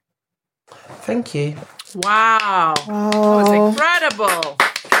 Thank you. Wow. That was incredible.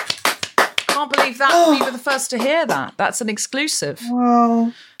 Can't believe that we were the first to hear that. That's an exclusive.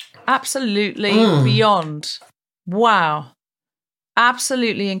 Wow. Absolutely beyond. Wow.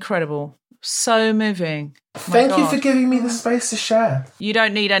 Absolutely incredible. So moving. Thank you for giving me the space to share. You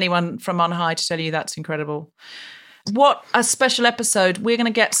don't need anyone from on high to tell you that's incredible. What a special episode. We're going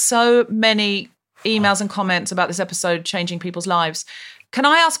to get so many emails and comments about this episode changing people's lives. Can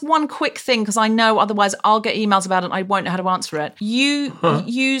I ask one quick thing? Because I know otherwise I'll get emails about it and I won't know how to answer it. You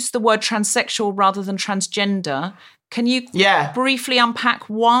use the word transsexual rather than transgender. Can you briefly unpack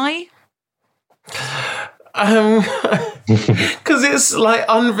why? Because it's like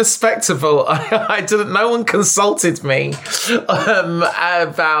unrespectable. I didn't. No one consulted me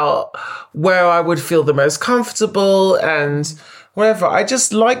about where I would feel the most comfortable and whatever. I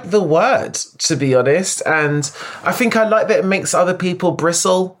just like the word, to be honest, and I think I like that it makes other people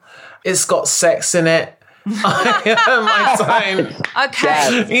bristle. It's got sex in it. I don't.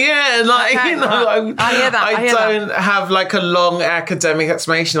 Okay. Yeah, like okay, you know, I hear that. I don't have like a long academic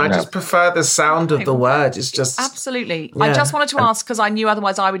explanation. I just prefer the sound of the word. It's just absolutely. Yeah. I just wanted to ask because I knew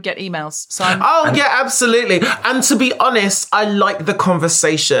otherwise I would get emails. So yeah, absolutely. And to be honest, I like the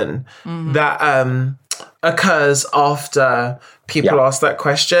conversation that occurs after people ask that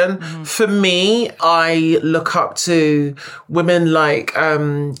question. For me, I look up to women like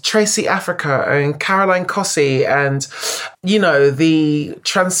Tracy Africa and Caroline Cossey and, you know, the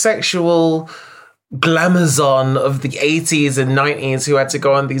transsexual glamazon of the 80s and 90s who had to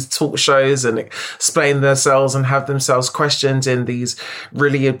go on these talk shows and explain themselves and have themselves questioned in these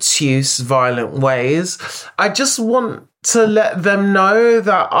really obtuse, violent ways. I just want to let them know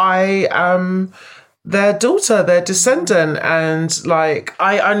that I am their daughter, their descendant, and like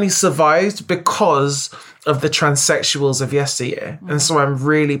I only survived because of the transsexuals of yesteryear. And so I'm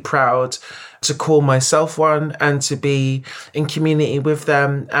really proud to call myself one and to be in community with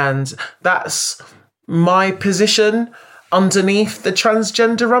them. And that's my position underneath the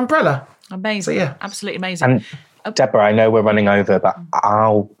transgender umbrella. Amazing. So, yeah. Absolutely amazing. And Deborah, I know we're running over, but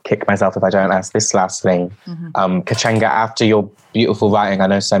I'll kick myself if I don't ask this last thing. Kuchenga, after your beautiful writing, I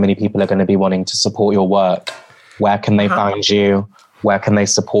know so many people are going to be wanting to support your work. Where can they find you? Where can they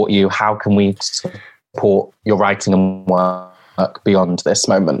support you? How can we support your writing and work beyond this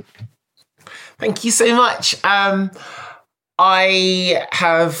moment? Thank you so much. I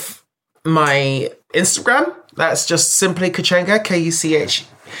have my Instagram. That's just simply Kuchenga, Kuchenga.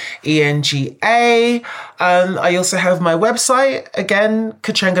 I also have my website, again,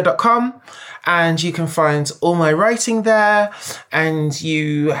 kuchenga.com, and you can find all my writing there, and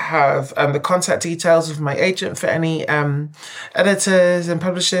you have the contact details of my agent for any editors and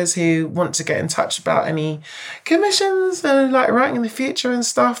publishers who want to get in touch about any commissions and like writing in the future and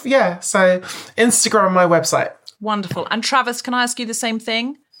stuff. Yeah, so Instagram, my website. Wonderful. And Travis, can I ask you the same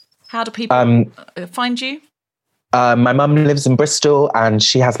thing? How do people find you? My mum lives in Bristol and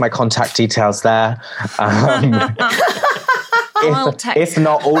she has my contact details there. If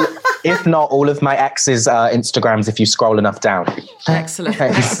not all, If not, all of my ex's Instagrams, if you scroll enough down. Excellent.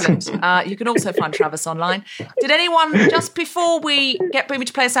 You can also find Travis online. Did anyone, just before we get Boomy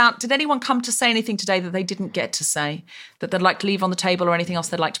to play us out, did anyone come to say anything today that they didn't get to say, that they'd like to leave on the table, or anything else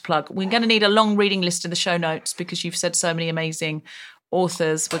they'd like to plug? We're going to need a long reading list in the show notes because you've said so many amazing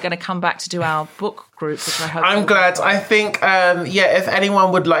authors. We're going to come back to do our book group, which I hope. I'm glad. I think, if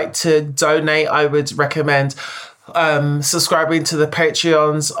anyone would like to donate, I would recommend subscribing to the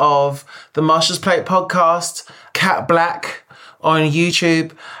Patreons of the Marshalls Plate podcast, Cat Black on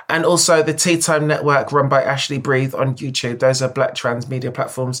YouTube, and also the Tea Time Network run by Ashley Breathe on YouTube. Those are Black trans media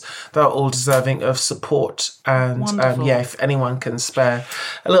platforms that are all deserving of support. And if anyone can spare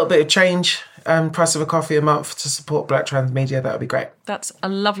a little bit of change, price of a coffee a month to support Black trans media, that would be great. That's a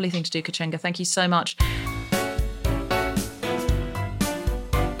lovely thing to do, Kuchenga. Thank you so much.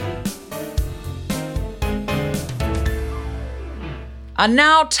 And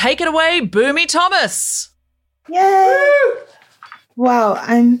now take it away, Boomy Thomas. Yay! Wow,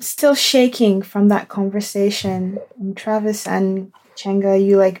 I'm still shaking from that conversation. Travis and Kuchenga,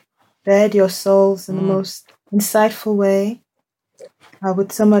 you bared your souls in the most insightful way,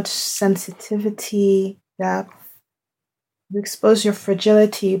 with so much sensitivity, depth. You expose your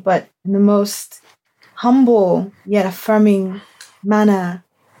fragility, but in the most humble yet affirming manner,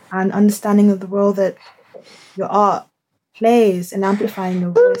 and understanding of the role that your art plays in amplifying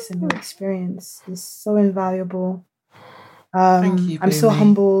your voice and your experience is so invaluable. Thank you, I'm so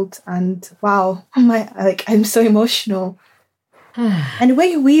humbled, and wow, I'm so emotional. And the way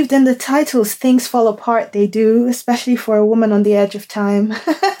you weaved in the titles, things fall apart, they do, especially for a woman on the edge of time.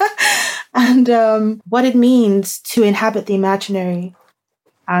 And what it means to inhabit the imaginary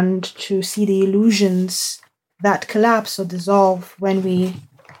and to see the illusions that collapse or dissolve when we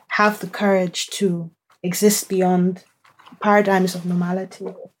have the courage to exist beyond paradigms of normality.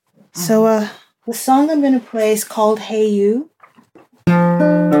 So the song I'm going to play is called Hey You.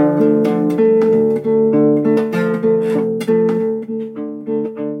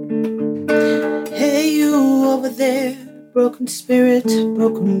 Hey you over there, broken spirit,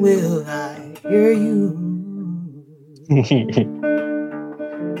 broken will, I hear you.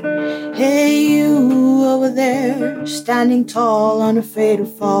 Hey you over there, standing tall, unafraid to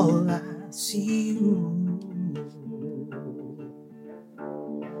fall, I see you.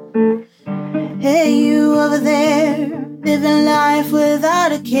 Hey you over there, living life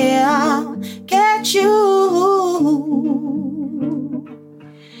without a care, I'll get you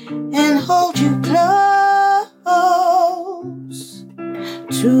and hold you close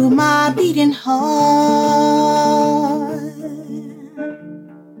to my beating heart.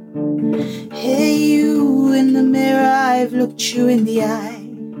 Hey you, in the mirror I've looked you in the eye,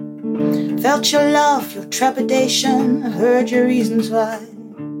 felt your love, your trepidation, heard your reasons why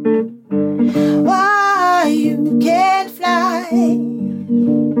you can't fly, and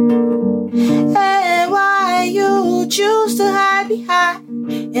why you choose to hide behind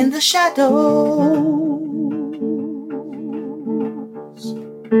in the shadows,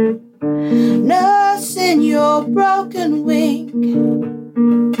 nursing your broken wing,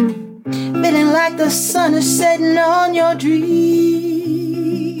 feeling like the sun is setting on your dreams.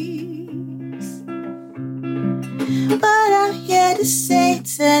 But I'm here to say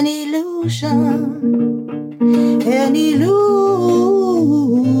it's an illusion, an illusion.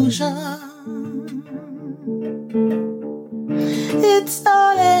 It's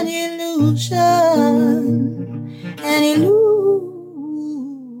all an illusion, an illusion.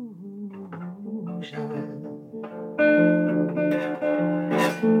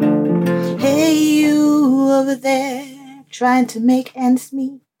 Hey, you over there, trying to make ends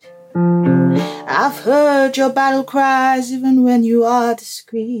meet. I've heard your battle cries even when you are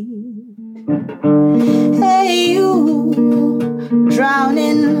discreet. Hey, you,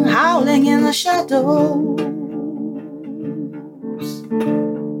 drowning, howling in the shadows.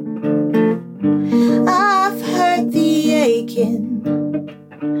 I've heard the aching,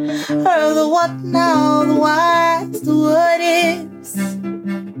 heard the what now, the why, the what is.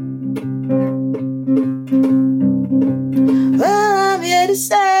 Well, I'm here to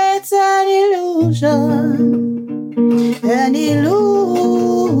say it's an illusion, an illusion.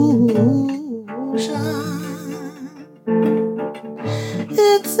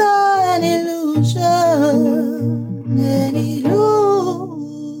 It's all an illusion, an illusion.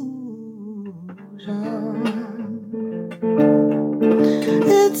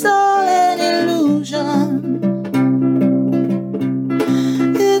 It's all an illusion.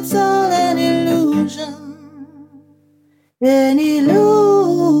 It's all an illusion. An illusion.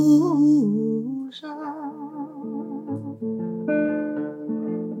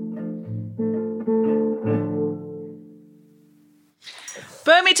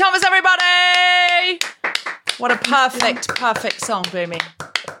 Boomy Thomas, everybody! What a perfect song, Boomy.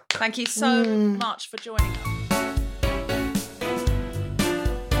 Thank you so much for joining us.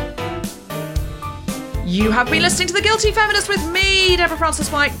 You have been listening to The Guilty Feminist with me, Deborah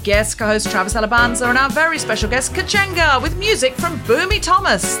Francis-White, guest co-host Travis Alabanza, and our very special guest, Kuchenga, with music from Boomy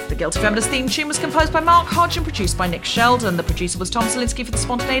Thomas. The Guilty Feminist theme tune was composed by Mark Hodge and produced by Nick Sheldon. The producer was Tom Salinsky for The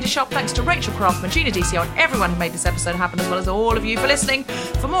Spontaneity Shop. Thanks to Rachel Craftman, Gina DCO, and everyone who made this episode happen, as well as all of you for listening.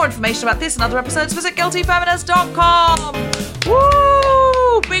 For more information about this and other episodes, visit guiltyfeminist.com.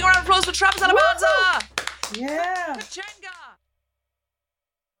 Woo! Big round of applause for Travis Alabanza. Yeah. Kuchenga.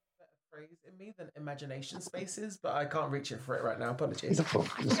 In me than imagination spaces, but I can't reach it for it right now. Apologies. I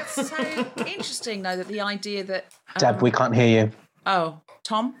think it's so interesting, though, that the idea that... Deb, we can't hear you. Oh,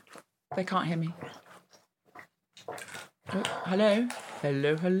 Tom? They can't hear me. Oh, hello?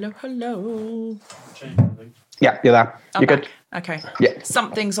 Hello. Yeah, you're there. You're good. Okay. Yeah.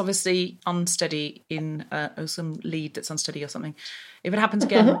 Something's obviously unsteady in some lead that's unsteady or something. If it happens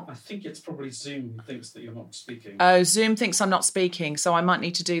again... I think it's probably Zoom who thinks that you're not speaking. Oh, Zoom thinks I'm not speaking, so I might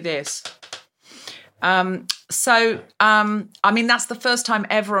need to do this. I mean, that's the first time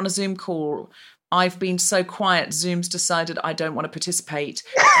ever on a Zoom call I've been so quiet, Zoom's decided I don't want to participate.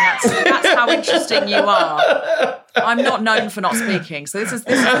 And that's how interesting you are. I'm not known for not speaking. So this is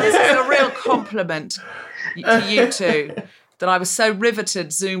a real compliment to you two. That I was so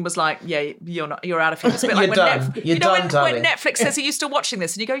riveted. Zoom was like, "Yeah, you're out of here." It's a bit like when Netflix says, "Are you still watching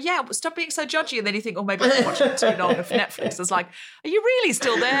this?" And you go, "Yeah, stop being so judgy." And then you think, "Oh, maybe I'm watching it too long." If Netflix is like, "Are you really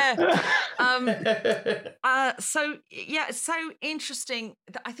still there?" So yeah, it's so interesting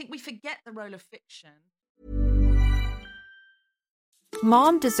that I think we forget the role of fiction.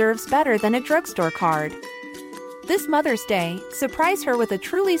 Mom deserves better than a drugstore card. This Mother's Day, surprise her with a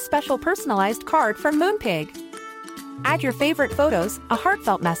truly special personalized card from Moonpig. Add your favorite photos, a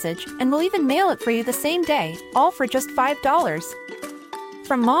heartfelt message, and we'll even mail it for you the same day, all for just $5.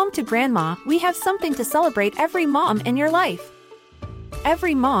 From mom to grandma, we have something to celebrate every mom in your life.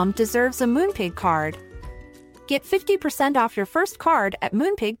 Every mom deserves a Moonpig card. Get 50% off your first card at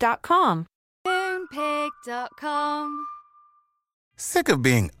moonpig.com. Moonpig.com. Sick of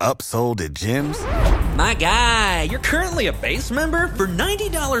being upsold at gyms? My guy, you're currently a base member? For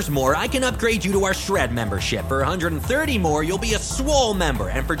 $90 more, I can upgrade you to our Shred membership. For $130 more, you'll be a Swole member.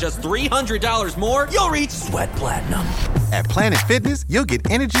 And for just $300 more, you'll reach Sweat Platinum. At Planet Fitness, you'll get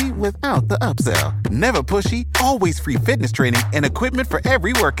energy without the upsell. Never pushy, always free fitness training and equipment for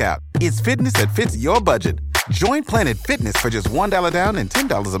every workout. It's fitness that fits your budget. Join Planet Fitness for just $1 down and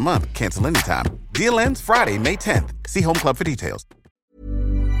 $10 a month. Cancel anytime. Deal ends Friday, May 10th. See Home Club for details.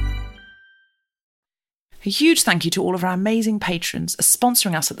 A huge thank you to all of our amazing patrons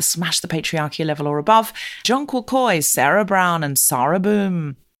sponsoring us at the Smash the Patriarchy level or above. John Quilcoy, Sarah Brown and Sarah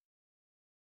Boom.